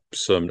finished up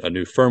a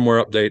new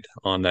firmware update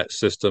on that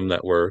system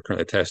that we're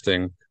currently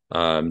testing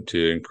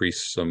to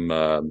increase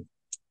some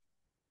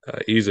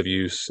ease of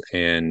use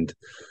and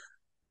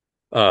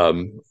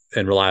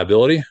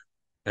reliability.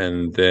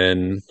 And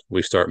then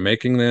we start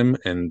making them,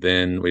 and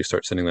then we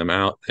start sending them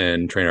out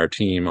and train our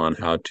team on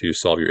how to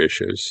solve your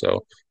issues.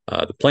 So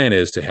the plan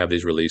is to have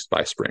these released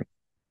by spring.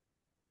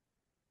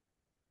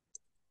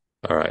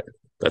 All right,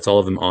 that's all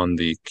of them on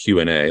the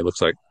Q&A.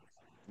 Looks like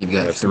You've we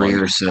got have some three on.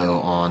 or so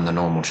on the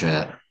normal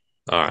chat.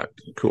 All right,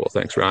 cool.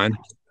 Thanks, Ryan.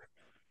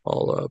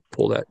 I'll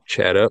pull that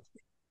chat up.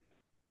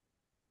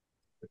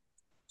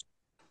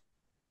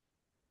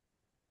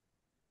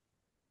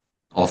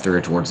 All three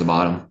are towards the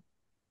bottom.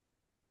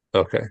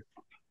 Okay.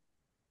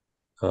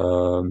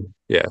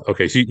 Yeah.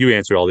 Okay. So you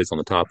answered all these on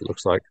the top, it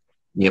looks like.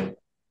 Yep.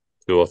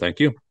 Cool. Thank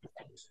you.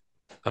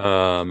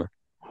 Um,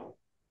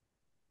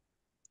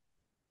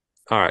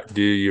 all right.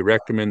 Do you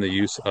recommend the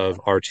use of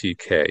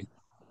RTK?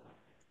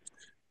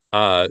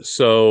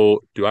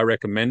 So do I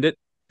recommend it?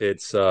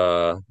 It's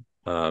I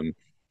don't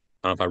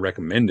know if I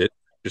recommend it.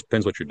 Just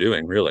depends what you're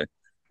doing, really.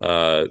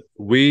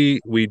 We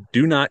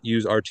do not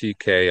use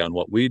RTK on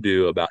what we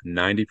do about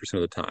 90%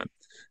 of the time.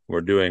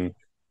 We're doing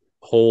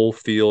whole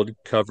field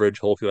coverage,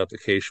 whole field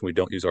application. We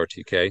don't use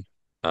RTK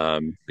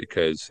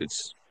because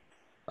it's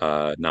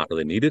not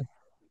really needed.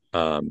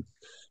 Um,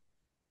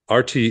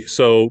 RT.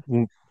 So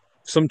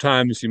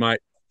sometimes you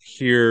might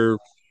hear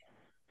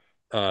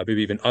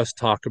maybe even us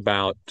talk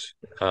about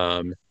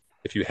um,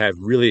 if you have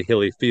really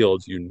hilly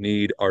fields, you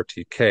need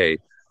RTK.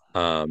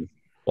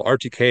 Well,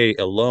 RTK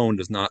alone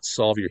does not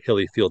solve your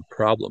hilly field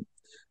problem.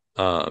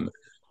 Um,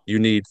 you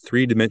need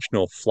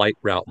three-dimensional flight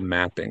route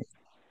mapping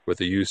with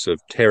the use of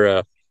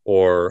Terra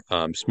or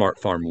Smart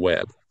Farm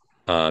Web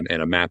and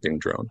a mapping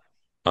drone.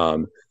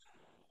 Um,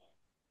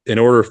 in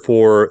order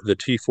for the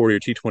T40 or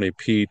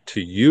T20P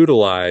to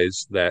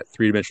utilize that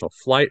three-dimensional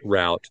flight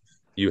route,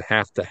 you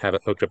have to have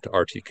it hooked up to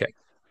RTK.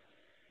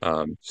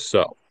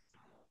 So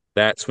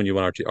that's when you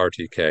want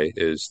RTK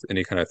is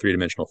any kind of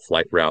three-dimensional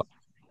flight route,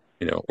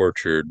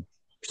 orchard,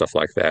 stuff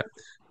like that.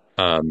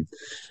 Um,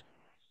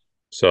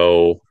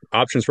 so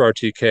options for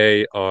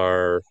RTK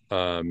are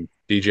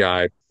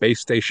DJI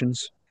base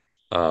stations,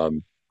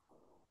 um,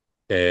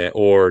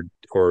 or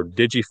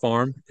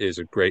DigiFarm is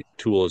a great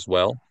tool as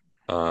well.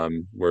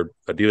 We're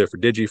a dealer for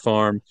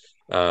DigiFarm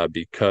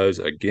because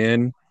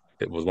again,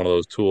 it was one of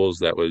those tools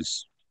that it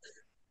was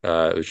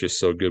just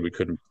so good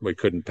we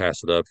couldn't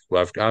pass it up.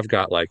 Well, I've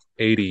got like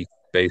 80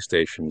 base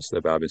stations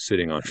that I've been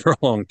sitting on for a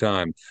long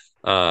time,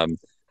 um,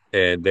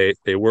 and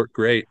they work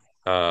great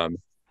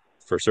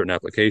for certain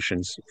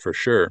applications for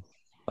sure.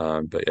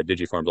 But yeah,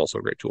 DigiFarm is also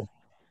a great tool.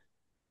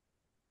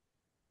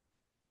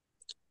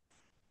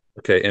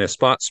 Okay, in a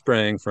spot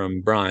spraying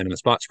from Brian, in a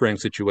spot spraying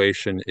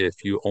situation,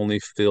 if you only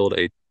filled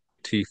a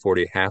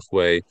T40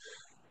 halfway,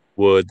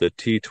 would the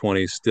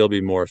T20 still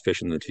be more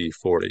efficient than the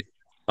T40?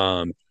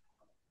 Um,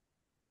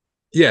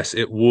 yes,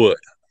 it would.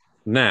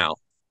 Now,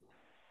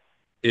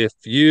 if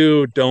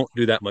you don't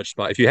do that much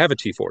spot, if you have a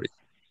T40,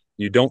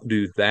 you don't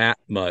do that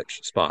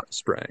much spot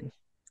spraying,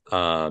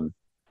 um,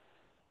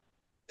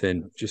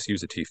 then just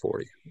use a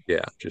T40.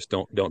 Yeah, just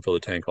don't fill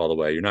the tank all the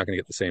way. You're not going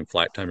to get the same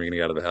flight time you're going to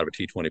get out of a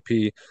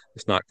T20P.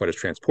 It's not quite as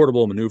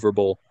transportable,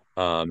 maneuverable.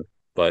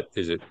 But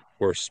is it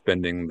worth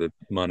spending the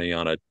money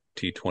on a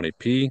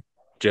T20P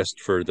just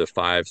for the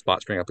 5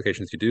 spot spraying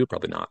applications you do?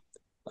 Probably not.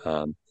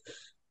 Um,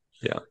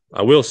 yeah,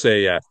 I will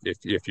say, yeah,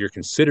 if you're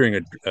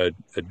considering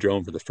a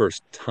drone for the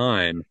first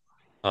time,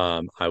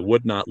 I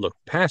would not look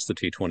past the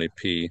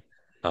T20P,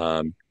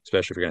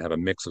 especially if you're going to have a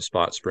mix of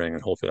spot spraying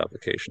and whole field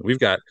application. We've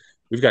got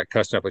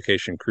custom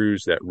application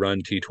crews that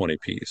run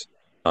T20Ps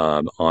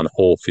on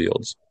whole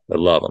fields. I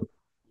love them.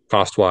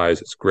 Cost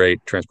wise, it's great.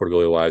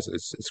 Transportability wise,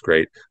 it's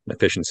great. And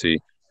efficiency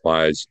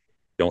wise,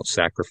 don't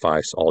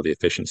sacrifice all the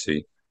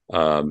efficiency.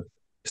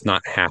 It's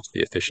not half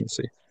the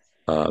efficiency.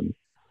 Um,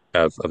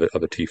 of a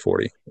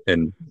T40.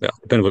 And yeah,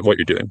 depending on what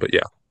you're doing, but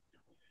yeah.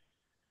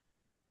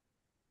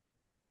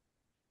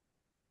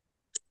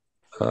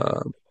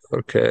 Um,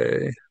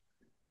 okay.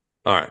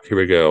 All right, here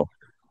we go.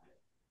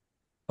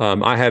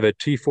 I have a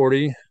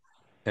T40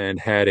 and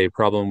had a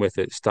problem with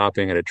it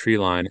stopping at a tree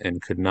line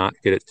and could not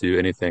get it to do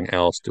anything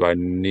else. Do I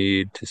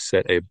need to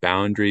set a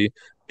boundary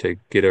to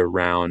get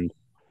around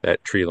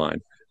that tree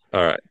line?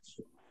 All right.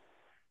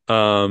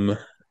 Um,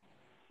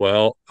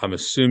 well, I'm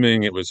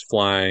assuming it was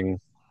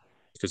flying.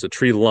 if it's a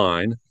tree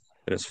line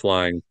and it's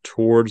flying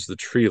towards the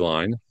tree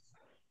line,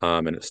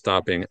 and it's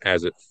stopping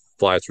as it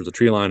flies towards the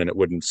tree line, and it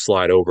wouldn't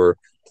slide over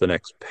to the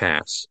next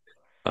pass.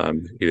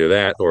 Either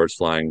that, or it's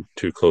flying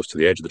too close to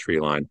the edge of the tree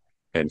line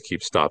and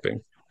keeps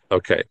stopping.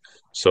 Okay,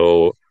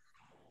 so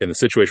in the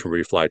situation where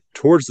you fly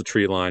towards the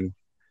tree line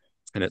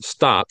and it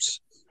stops,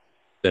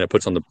 then it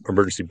puts on the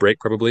emergency brake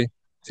probably.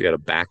 So you got to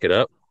back it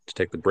up to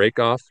take the brake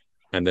off,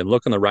 and then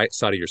look on the right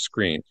side of your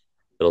screen.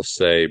 It'll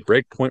say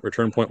brake point,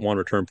 return point one,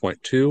 return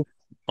point two.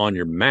 On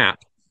your map,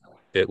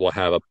 it will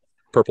have a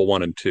purple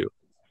one and two.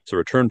 So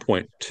return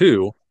point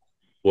two,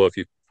 well, if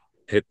you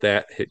hit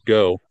that, hit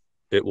go,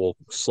 it will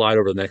slide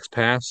over the next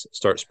pass,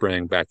 start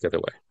spraying back the other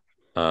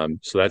way.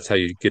 So that's how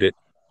you get it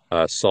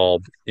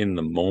solved in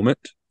the moment.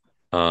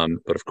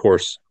 But of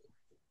course,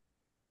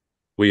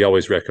 we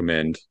always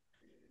recommend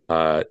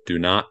do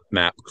not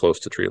map close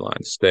to tree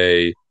lines.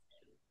 Stay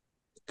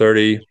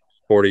 30,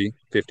 40,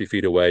 50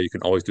 feet away. You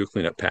can always do a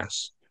cleanup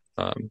pass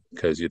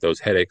because those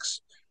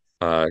headaches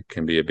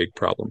can be a big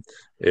problem.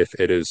 If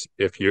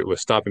it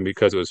was stopping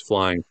because it was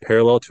flying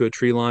parallel to a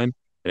tree line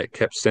and it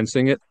kept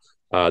sensing it,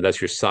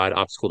 that's your side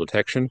obstacle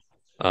detection.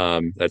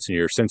 That's in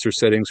your sensor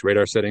settings,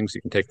 radar settings.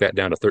 You can take that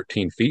down to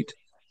 13 feet,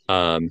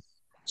 um,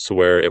 so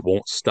where it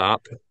won't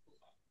stop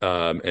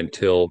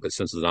until it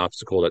senses an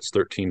obstacle that's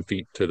 13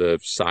 feet to the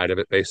side of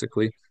it,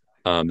 basically.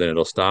 Then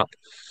it'll stop.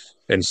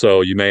 And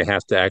so you may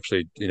have to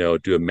actually,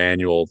 do a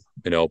manual,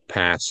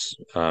 pass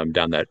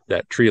down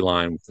that tree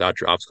line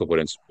without your obstacle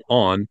avoidance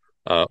on,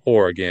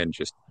 or again,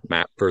 just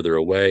map further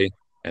away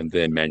and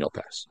then manual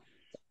pass.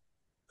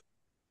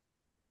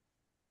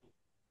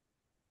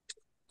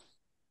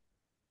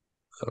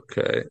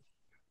 Okay.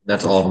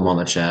 That's all of them on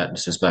the chat.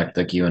 It's just back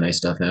to the Q&A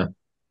stuff now.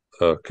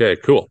 Okay,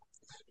 cool.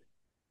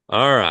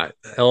 All right,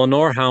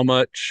 Eleanor, how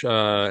much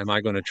am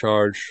I going to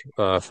charge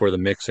for the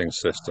mixing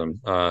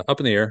system? Up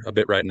in the air a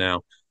bit right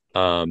now.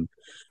 Um,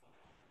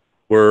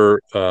 we're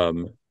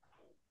yeah,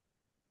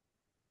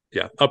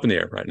 up in the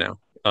air right now.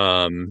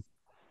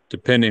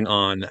 Depending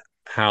on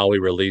how we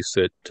release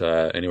it,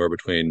 anywhere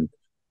between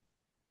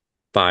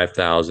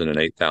 5,000 and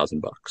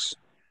 8,000 bucks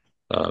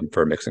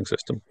for a mixing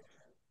system.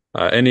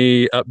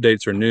 Any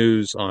updates or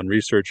news on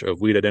research of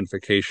weed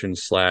identification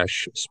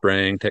slash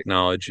spraying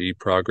technology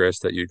progress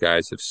that you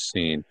guys have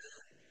seen?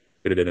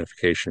 Weed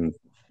identification,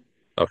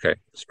 okay,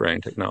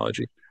 spraying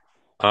technology.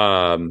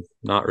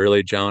 Not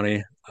really,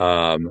 Johnny.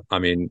 I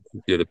mean,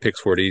 the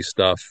Pix4D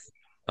stuff.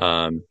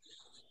 Um,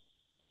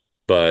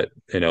 but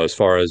as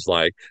far as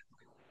like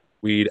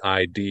weed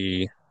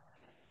ID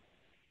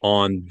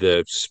on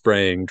the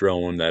spraying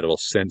drone that it'll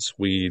sense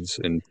weeds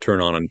and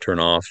turn on and turn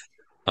off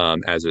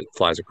as it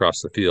flies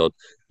across the field.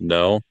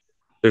 No,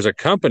 there's a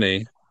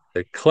company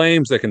that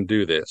claims they can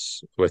do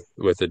this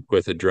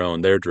with a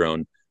drone, their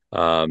drone,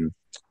 um,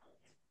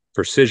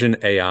 Precision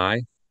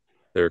AI.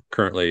 They're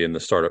currently in the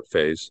startup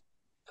phase.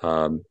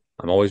 I'm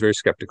always very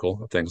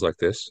skeptical of things like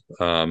this,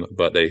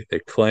 but they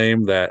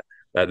claim that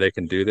they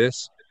can do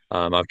this.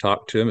 I've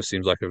talked to them. It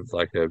seems like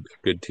a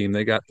good team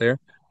they got there.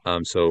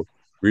 So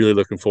really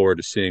looking forward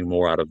to seeing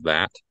more out of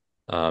that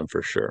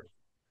for sure.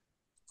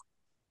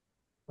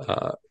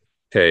 Uh,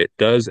 okay,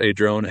 does a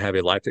drone have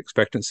a life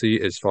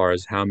expectancy as far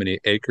as how many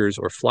acres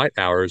or flight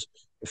hours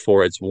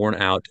before it's worn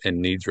out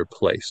and needs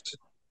replaced?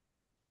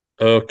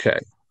 Okay.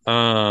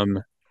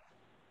 Um,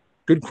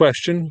 Good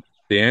question.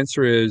 The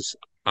answer is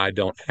I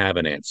don't have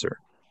an answer.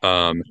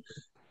 Um,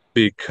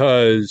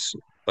 because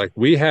like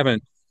we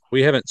haven't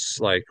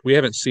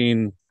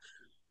seen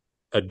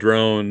a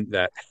drone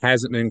that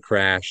hasn't been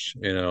crashed,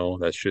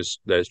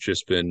 that's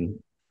just been,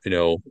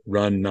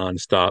 run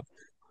nonstop,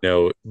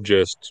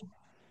 just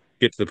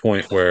get to the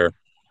point where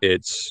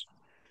it's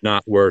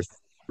not worth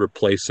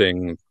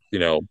replacing,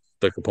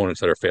 the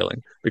components that are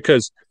failing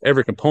because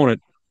every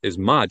component is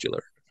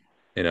modular.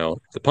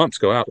 If the pumps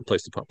go out,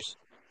 replace the pumps.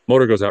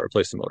 Motor goes out,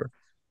 replace the motor.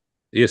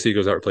 The ESC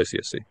goes out, replace the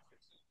ESC.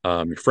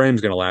 Your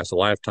frame's going to last a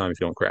lifetime if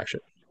you don't crash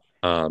it.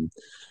 Um,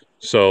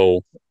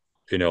 so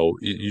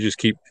you just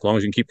keep, as long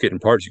as you can keep getting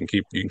parts, you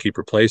can keep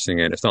replacing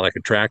it. It's not like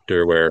a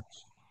tractor where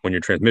when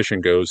your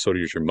transmission goes, so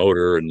does your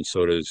motor, and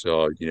so does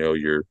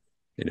your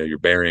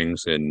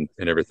bearings and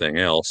everything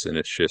else, and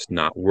it's just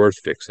not worth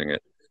fixing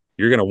it.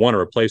 You're going to want to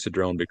replace a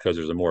drone because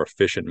there's a more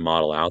efficient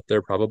model out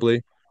there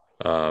probably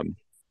um,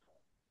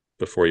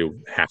 before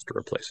you have to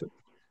replace it.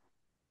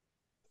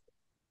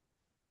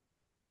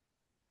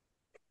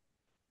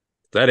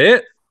 Is that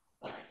it?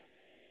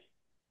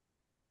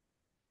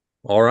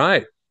 All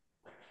right.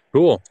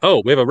 Cool.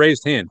 Oh, we have a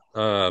raised hand.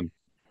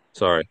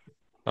 Sorry.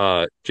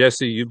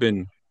 Jesse, you've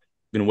been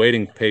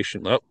waiting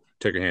patient. Oh,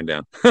 took your hand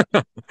down.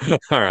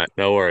 All right,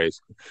 no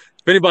worries.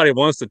 If anybody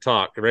wants to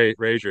talk,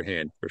 raise your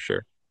hand for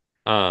sure.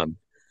 Um,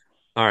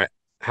 all right.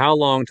 How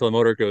long till the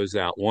motor goes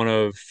out? One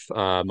of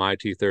my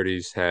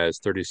T30s has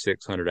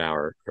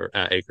 3,600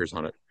 acres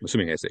on it. I'm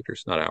assuming it has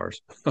acres, not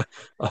hours.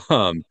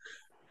 um,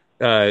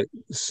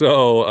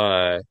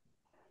 so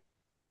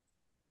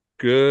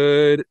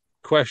good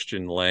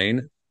question,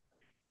 Lane.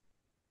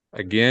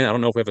 Again, I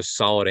don't know if we have a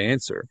solid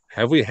answer.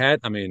 Have we had?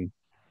 I mean,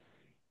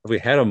 Have we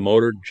had a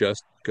motor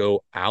just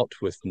go out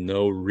with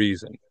no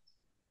reason?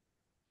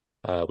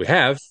 We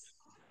have,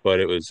 but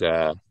it was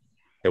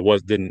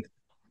didn't.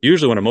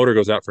 Usually, when a motor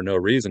goes out for no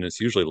reason, it's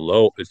usually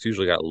low. It's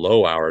usually got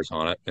low hours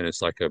on it, and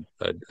it's like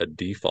a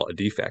default, a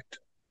defect.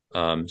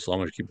 As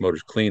long as you keep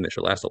motors clean, they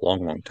should last a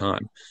long, long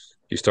time.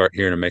 You start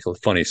hearing them make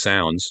funny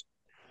sounds,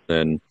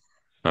 then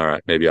all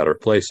right, maybe I ought to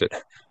replace it.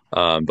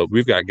 But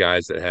we've got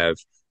guys that have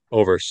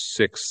over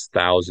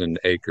 6,000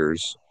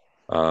 acres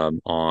on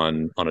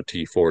a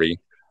T40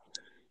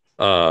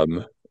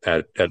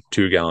 at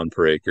 2 gallon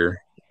per acre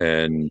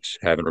and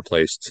haven't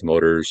replaced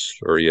motors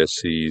or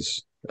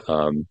ESCs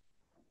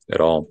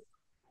at all.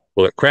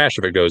 Will it crash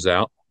if it goes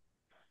out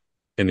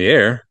in the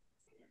air?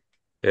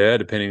 Yeah,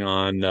 depending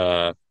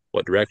on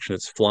what direction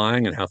it's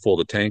flying and how full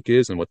the tank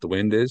is and what the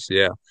wind is.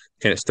 Yeah.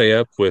 Can it stay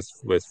up with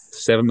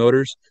 7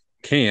 motors?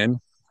 Can.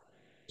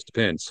 Just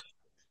depends.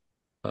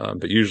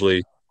 But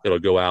usually it'll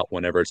go out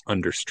whenever it's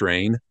under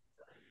strain,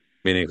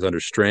 meaning it's under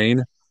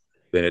strain,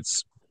 then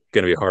it's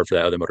going to be hard for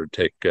that other motor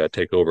to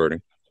take over in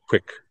a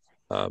quick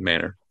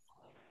manner.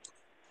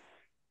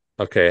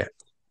 Okay.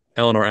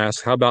 Eleanor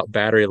asks, how about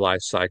battery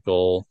life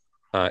cycle?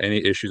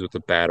 Any issues with the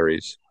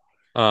batteries?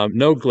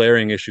 No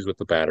glaring issues with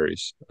the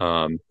batteries.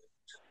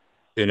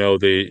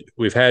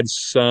 We've had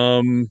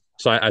some.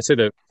 So I say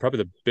that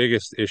probably the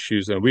biggest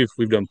issues, and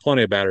we've done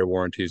plenty of battery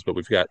warranties, but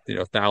we've got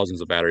thousands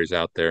of batteries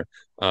out there.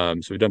 So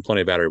we've done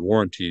plenty of battery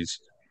warranties.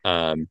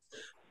 Um,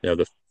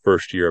 the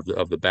first year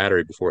of the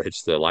battery before it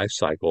hits the life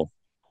cycle,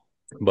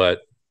 but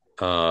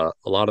a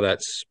lot of that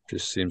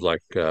just seems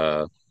like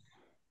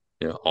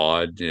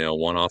odd,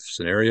 one-off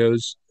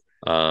scenarios.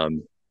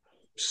 Um,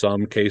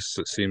 some cases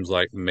it seems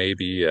like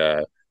maybe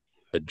a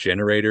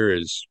generator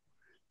is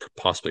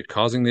possibly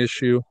causing the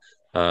issue.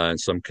 In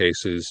some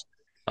cases,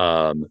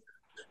 um,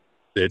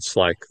 it's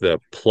like the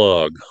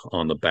plug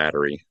on the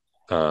battery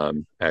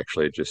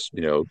actually just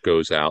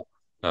goes out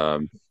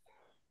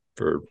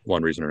for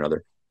one reason or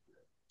another.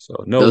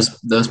 So no,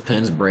 Those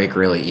pins break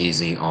really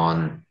easy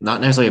on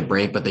not necessarily a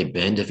break, but they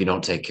bend if you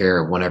don't take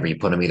care of whenever you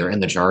put them either in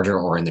the charger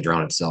or in the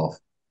drone itself.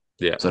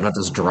 yeah, So don't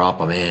just drop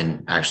them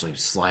in, actually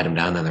slide them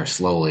down in there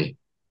slowly.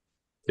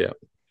 yeah,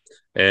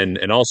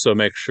 and also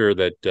make sure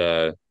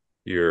that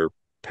your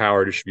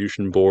power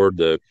distribution board,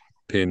 the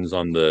pins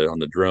on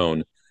the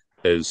drone,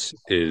 is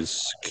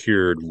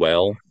secured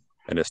well,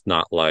 and it's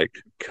not like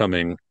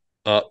coming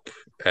up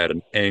at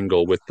an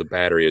angle with the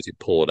battery as you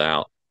pull it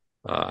out.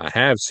 I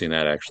have seen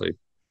that actually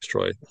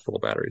destroy full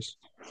batteries.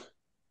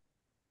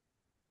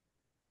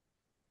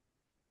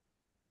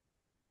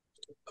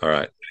 All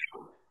right,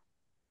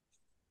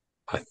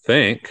 I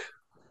think.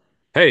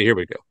 Hey, here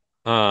we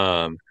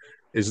go.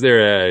 Is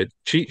there a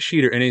cheat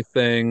sheet or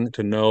anything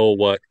to know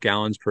what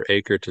gallons per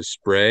acre to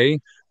spray,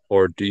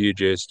 or do you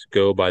just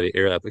go by the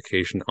air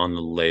application on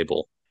the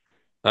label?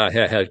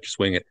 Heck, just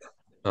wing it.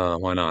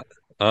 Why not?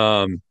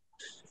 Um,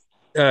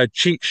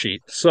 cheat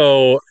sheet.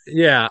 So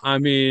yeah, I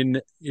mean,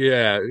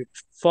 yeah,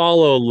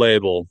 follow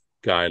label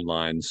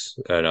guidelines.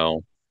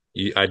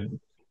 You, I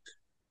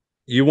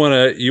you want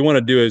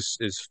to do as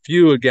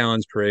few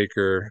gallons per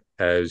acre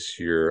as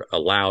you're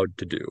allowed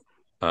to do,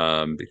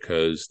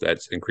 because that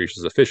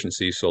increases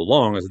efficiency so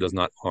long as it does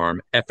not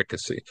harm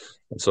efficacy.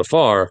 And so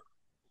far,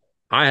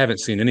 I haven't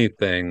seen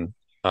anything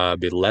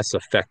be less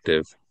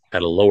effective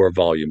at a lower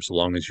volume, so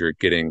long as you're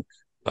getting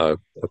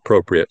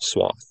appropriate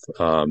swath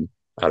out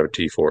of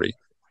T40.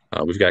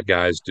 We've got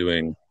guys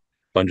doing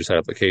fungicide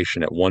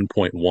application at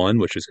 1.1,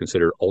 which is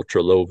considered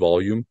ultra low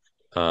volume,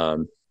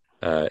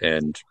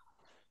 and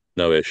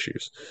no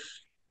issues.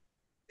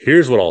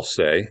 Here's what I'll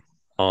say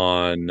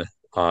on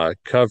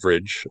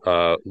coverage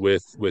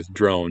with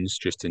drones,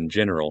 just in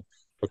general.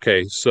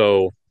 Okay,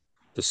 so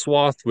the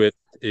swath width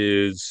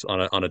is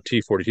on a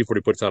T40.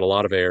 T40 puts out a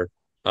lot of air.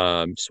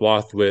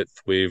 Swath width,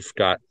 we've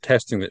got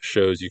testing that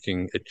shows you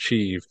can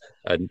achieve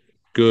a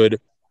good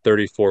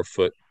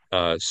 34-foot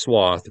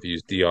swath if you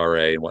use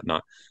DRA and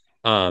whatnot.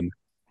 Um,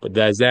 but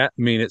does that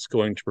mean it's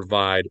going to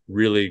provide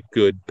really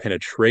good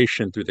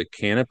penetration through the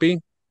canopy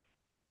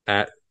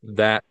at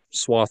that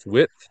swath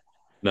width?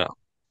 No,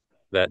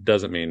 that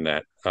doesn't mean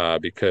that,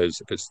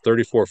 because if it's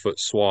 34-foot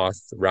swath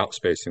route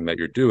spacing that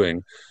you're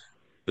doing,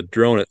 the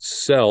drone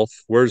itself,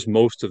 where's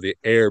most of the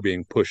air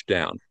being pushed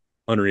down?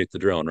 Underneath the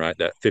drone, right?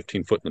 That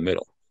 15 foot in the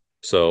middle.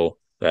 So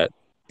that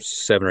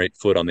 7 or 8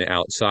 foot on the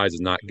outsides is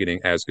not getting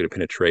as good a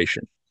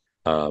penetration.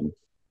 Um,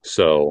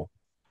 so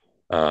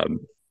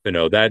um,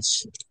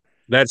 that's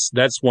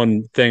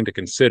one thing to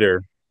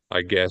consider,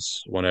 I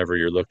guess, whenever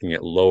you're looking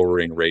at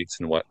lowering rates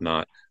and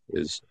whatnot,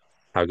 is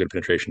how good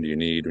penetration do you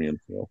need when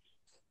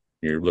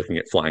you're looking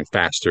at flying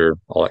faster,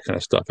 all that kind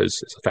of stuff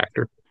is a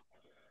factor.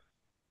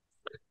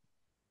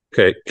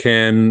 Okay,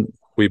 can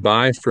we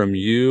buy from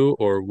you,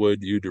 or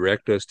would you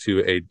direct us to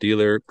a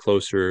dealer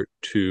closer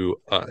to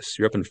us?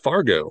 You're up in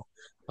Fargo.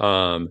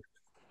 Um,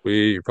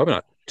 you're probably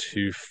not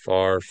too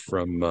far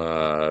from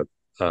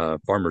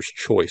Farmer's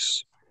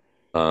Choice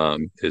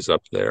is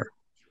up there.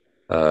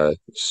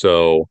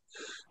 So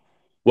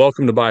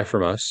welcome to buy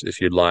from us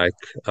if you'd like.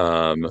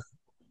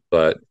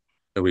 But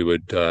we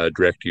would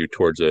direct you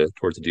towards a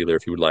dealer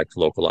if you would like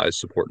localized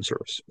support and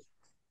service.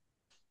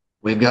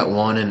 We've got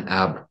one in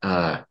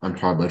I'm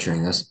probably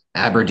butchering this,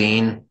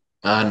 Aberdeen,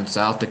 in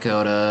South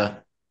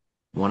Dakota,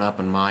 one up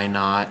in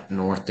Minot,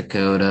 North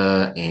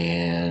Dakota,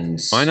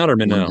 and Why not or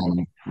one Minot? down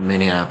in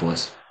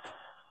Minneapolis.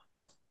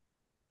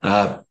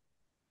 Uh,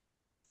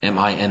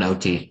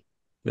 Minot.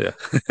 Yeah.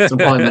 So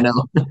probably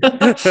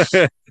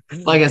Minot.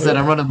 Like I said,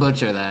 I'm gonna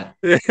butcher that.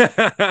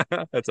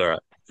 That's all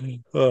right.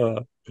 Uh,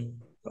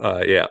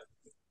 yeah.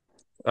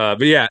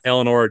 But yeah,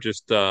 Eleanor,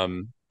 just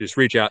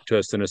reach out to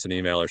us, send us an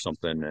email or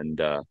something, and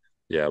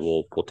yeah,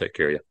 we'll take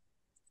care of you.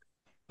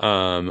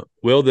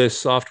 Will this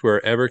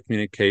software ever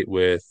communicate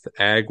with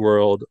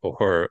AgWorld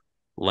or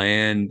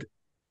Land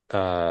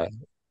uh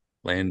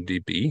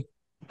LandDB?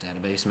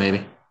 Database,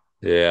 maybe.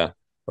 Yeah,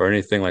 or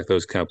anything like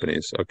those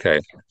companies. Okay.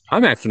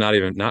 I'm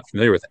actually not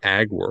familiar with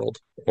AgWorld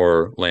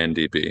or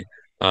LandDB.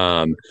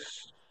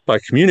 By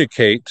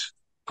communicate,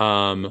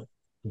 um,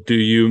 do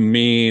you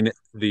mean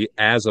the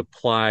as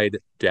applied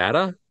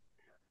data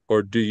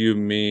or do you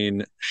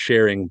mean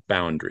sharing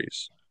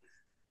boundaries?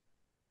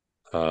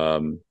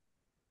 Um,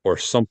 or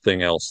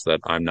something else that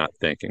I'm not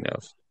thinking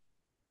of?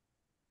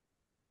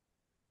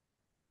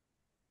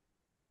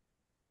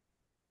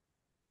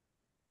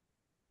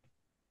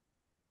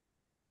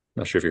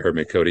 Not sure if you heard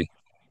me, Cody.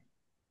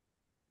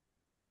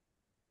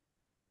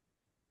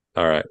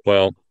 All right.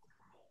 Well,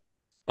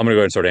 I'm gonna go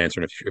ahead and start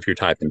answering if you're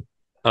typing.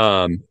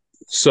 Um,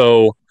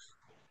 so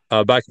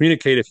by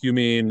communicate, if you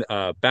mean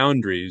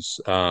boundaries,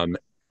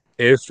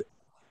 if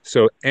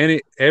so,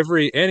 every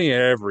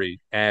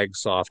ag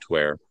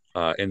software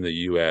in the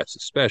U.S.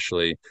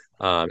 especially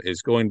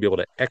is going to be able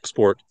to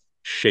export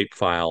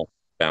shapefile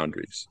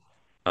boundaries.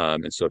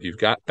 And so, if you've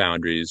got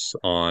boundaries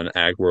on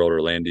AgWorld or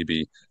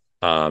LandDB,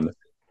 um,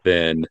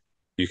 then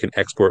you can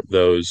export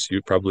those.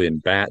 You probably in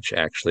batch,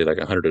 actually, like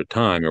 100 at a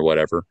time or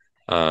whatever,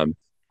 um,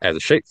 as a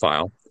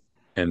shapefile,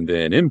 and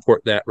then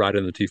import that right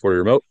in the T40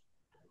 remote.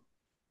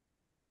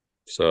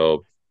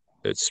 So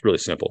it's really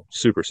simple,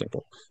 super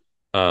simple.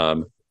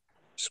 Um,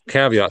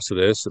 Caveats to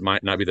this: it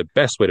might not be the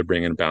best way to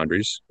bring in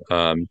boundaries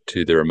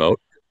to the remote,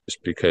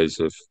 just because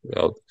of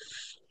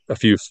a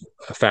few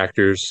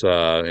factors.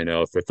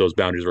 If those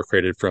boundaries were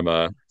created from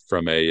a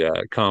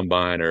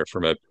combine or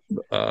from a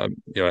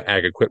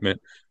ag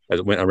equipment as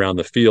it went around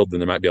the field,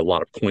 then there might be a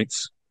lot of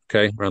points.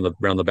 Okay, around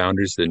the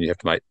boundaries, then you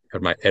might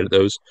edit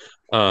those.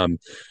 Um,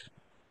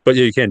 but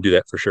yeah, you can do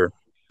that for sure.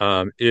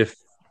 If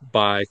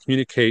by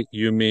communicate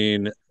you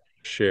mean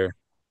share,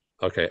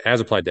 okay,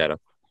 as applied data,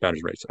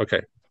 boundaries rates.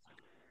 Okay,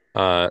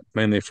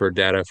 mainly for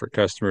data for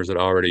customers that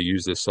already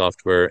use this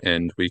software,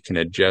 and we can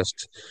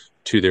adjust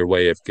to their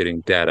way of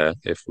getting data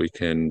if we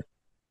can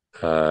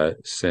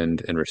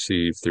send and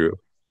receive through.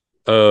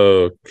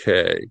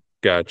 Okay,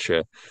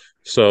 gotcha.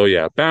 So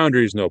yeah,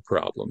 boundaries, no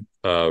problem.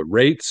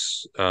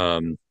 Rates,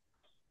 right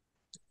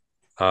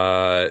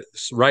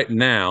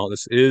now,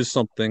 this is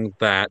something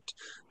that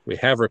we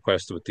have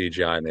requested with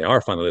DJI, and they are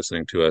finally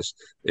listening to us,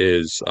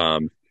 is a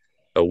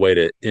way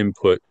to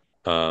input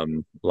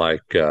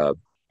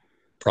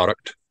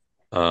product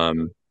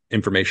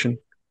information,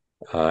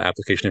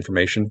 application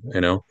information,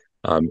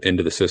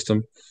 into the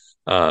system.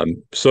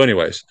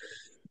 Anyways,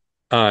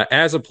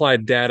 as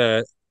applied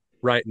data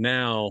right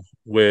now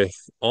with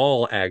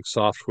all ag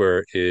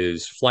software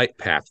is flight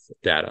path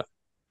data,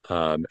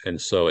 and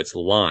so it's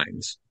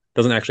lines. It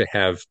doesn't actually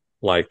have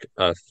like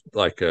a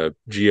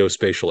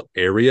geospatial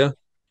area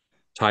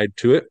tied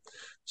to it.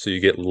 So you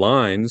get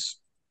lines,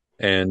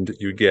 and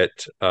you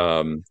get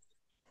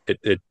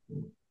it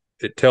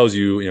it tells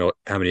you,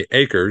 how many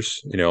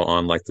acres,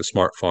 on like the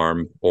smart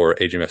farm or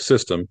HMS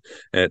system,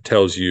 and it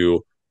tells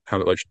you how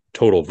much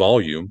total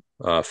volume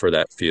for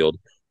that field.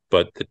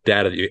 But the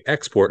data that you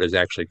export is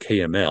actually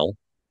KML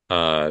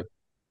uh,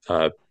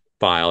 uh,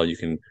 file. You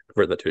can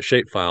convert that to a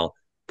shape file,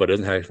 but it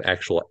doesn't have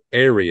actual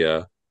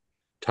area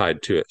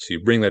tied to it. So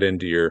you bring that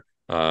into your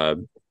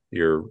AgWorld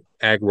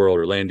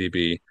or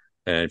LandDB,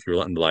 and if you're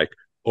wanting to like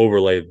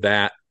overlay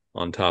that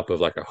on top of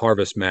like a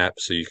harvest map,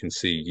 so you can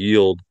see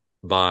yield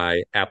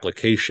by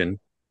application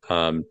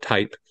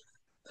type,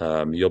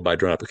 yield by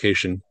drone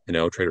application,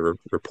 try to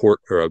report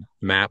or a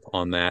map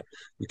on that.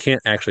 You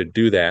can't actually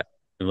do that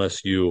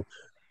unless you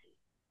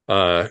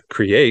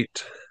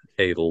create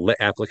a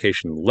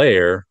application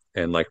layer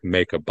and like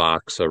make a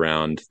box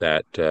around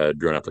that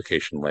drone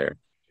application layer.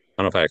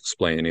 I don't know if I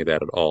explained any of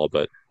that at all,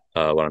 but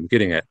what I'm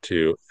getting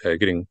to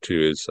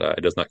is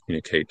it does not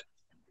communicate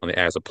on the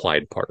as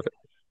applied part of it.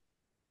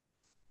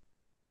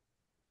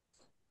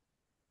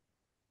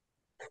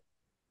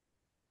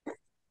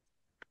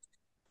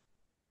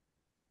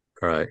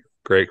 All right,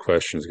 great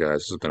questions, guys.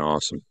 This has been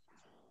awesome.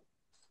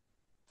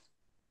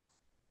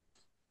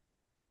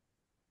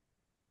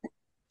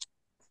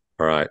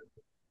 All right,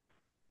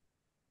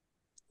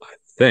 I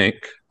think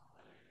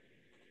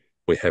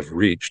we have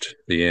reached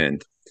the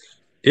end.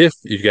 If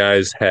you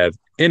guys have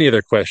any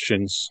other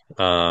questions,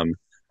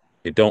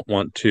 you don't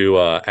want to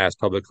ask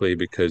publicly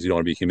because you don't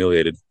want to be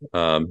humiliated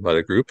by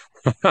the group,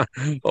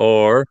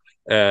 or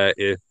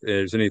If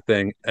there's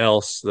anything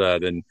else,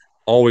 then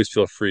always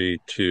feel free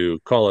to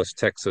call us,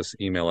 text us,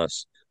 email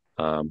us.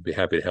 Be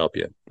happy to help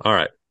you. All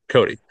right,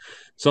 Cody.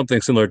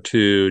 Something similar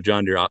to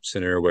John Deere Op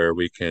Center where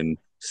we can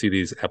see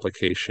these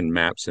application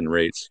maps and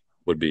rates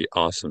would be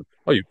awesome.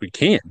 Oh, we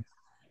can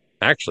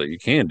actually, you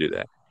can do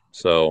that.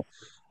 So,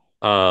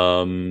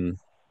 I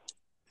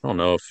don't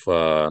know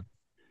if,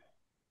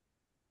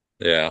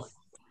 yeah.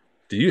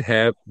 Do you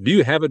have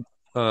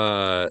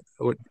a,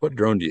 what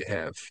drone do you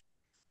have?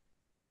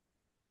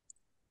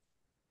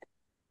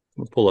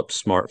 I'm gonna pull up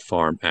Smart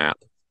Farm app.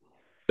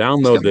 He's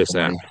Download got this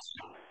 20. app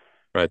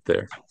right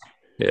there.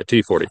 Yeah,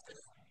 T40. If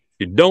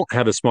you don't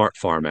have a Smart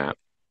Farm app,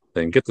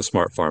 then get the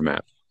Smart Farm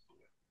app.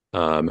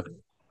 Um,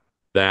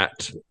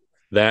 that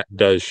that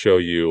does show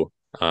you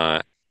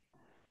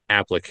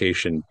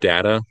application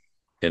data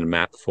in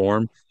map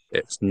form.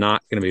 It's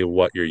not going to be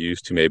what you're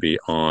used to maybe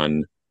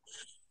on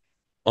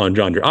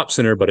John Deere Op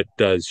Center, but it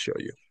does show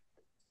you.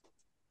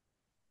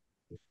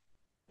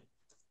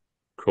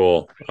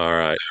 Cool. All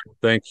right.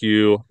 Thank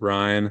you,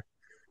 Ryan.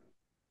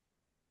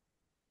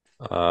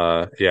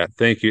 Yeah,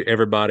 thank you,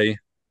 everybody.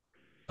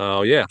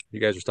 Oh yeah,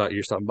 you guys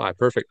you're stopping by.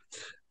 Perfect.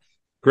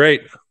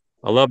 Great.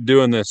 I love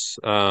doing this.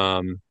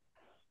 Yeah,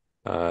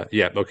 okay,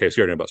 so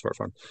you already know about Smart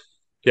Farm.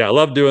 Yeah, I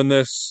love doing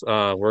this.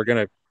 We're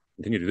gonna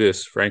continue to do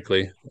this,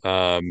 frankly,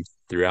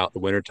 throughout the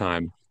winter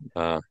time.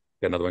 Got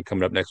another one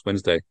coming up next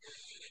Wednesday.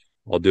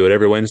 I'll do it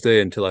every Wednesday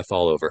until I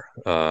fall over.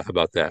 How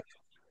about that?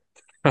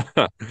 A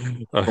lot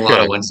of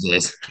Okay.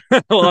 Wednesdays.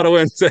 A lot of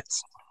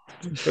Wednesdays.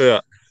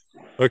 Yeah.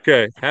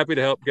 Okay. Happy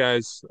to help,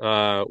 guys.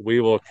 We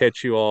will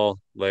catch you all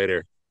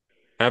later.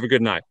 Have a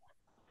good night.